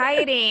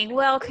exciting.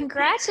 Well,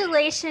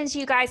 congratulations,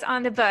 you guys,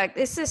 on the book.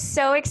 This is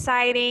so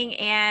exciting.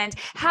 And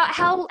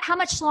how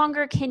much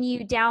longer can you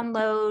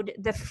download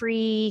the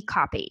free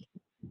copy,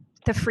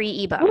 the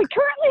free ebook? We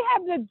currently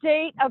have the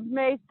date of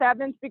May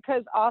 7th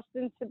because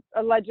Austin's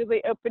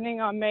allegedly opening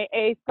on May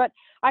 8th. But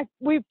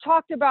we've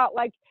talked about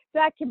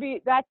that could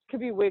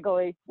be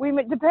wiggly.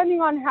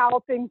 Depending on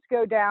how things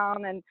go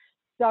down and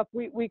stuff,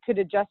 we could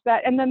adjust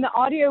that. And then the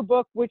audio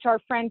book, which our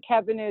friend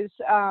Kevin is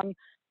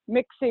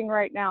mixing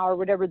right now, or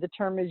whatever the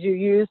term is you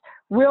use,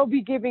 we'll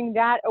be giving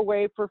that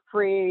away for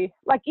free.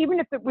 Even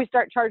if we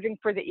start charging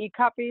for the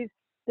e-copies,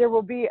 there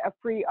will be a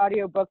free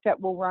audio book that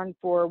will run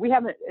for,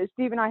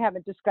 Steve and I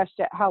haven't discussed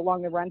yet how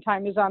long the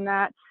runtime is on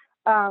that.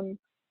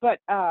 But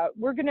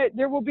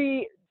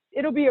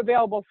it'll be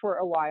available for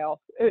a while,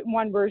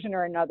 one version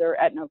or another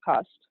at no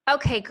cost.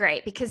 Okay,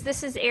 great. Because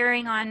this is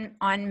airing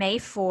on May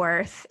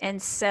 4th.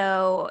 And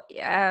so,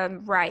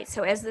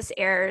 so as this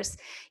airs,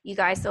 you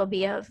guys, there'll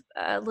be a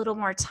little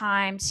more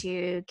time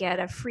to get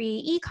a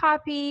free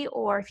e-copy,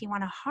 or if you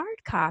want a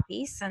hard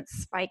copy, since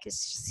Spike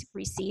is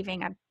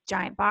receiving a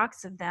giant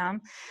box of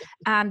them,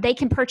 they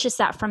can purchase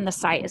that from the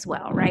site as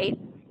well, right?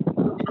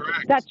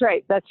 That's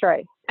right.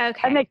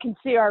 Okay. And they can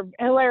see our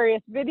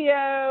hilarious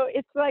video.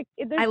 It's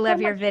I love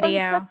your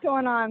video. Stuff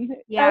going on.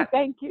 Yeah. Oh,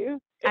 thank you.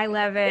 I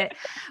love it.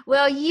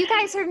 Well, you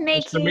guys are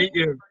Nice to meet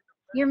you.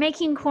 You're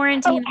making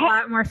quarantine a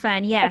lot more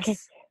fun. Yes. Okay.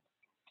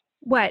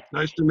 What?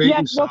 Nice to meet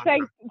you, Sandra.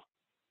 Well,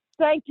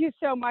 thank you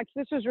so much.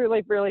 This was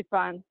really, really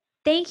fun.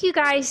 Thank you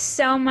guys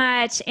so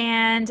much.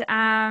 And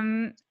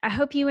I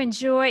hope you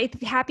enjoy.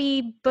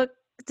 Happy book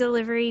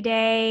delivery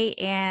day.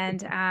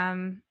 And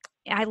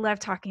I love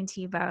talking to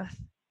you both.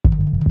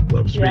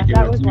 Love speaking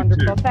that with was you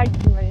wonderful. too.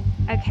 Thanks, Marie.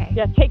 Okay.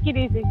 Yeah, take it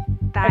easy.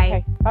 Bye.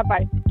 Okay,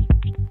 bye-bye.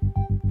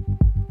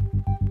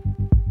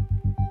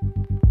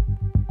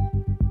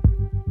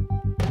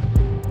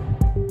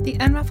 The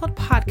Unruffled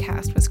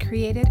podcast was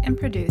created and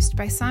produced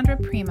by Sandra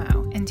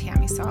Primo and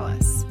Tammy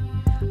Salas.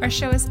 Our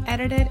show is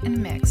edited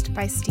and mixed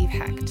by Steve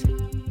Hecht.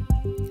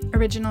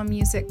 Original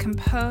music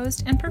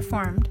composed and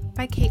performed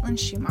by Caitlin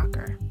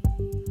Schumacher.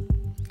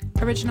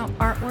 Original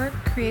artwork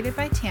created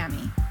by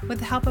Tammy with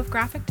the help of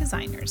graphic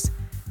designers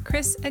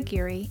Chris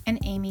Aguirre and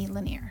Amy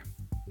Lanier.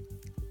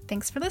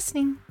 Thanks for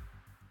listening.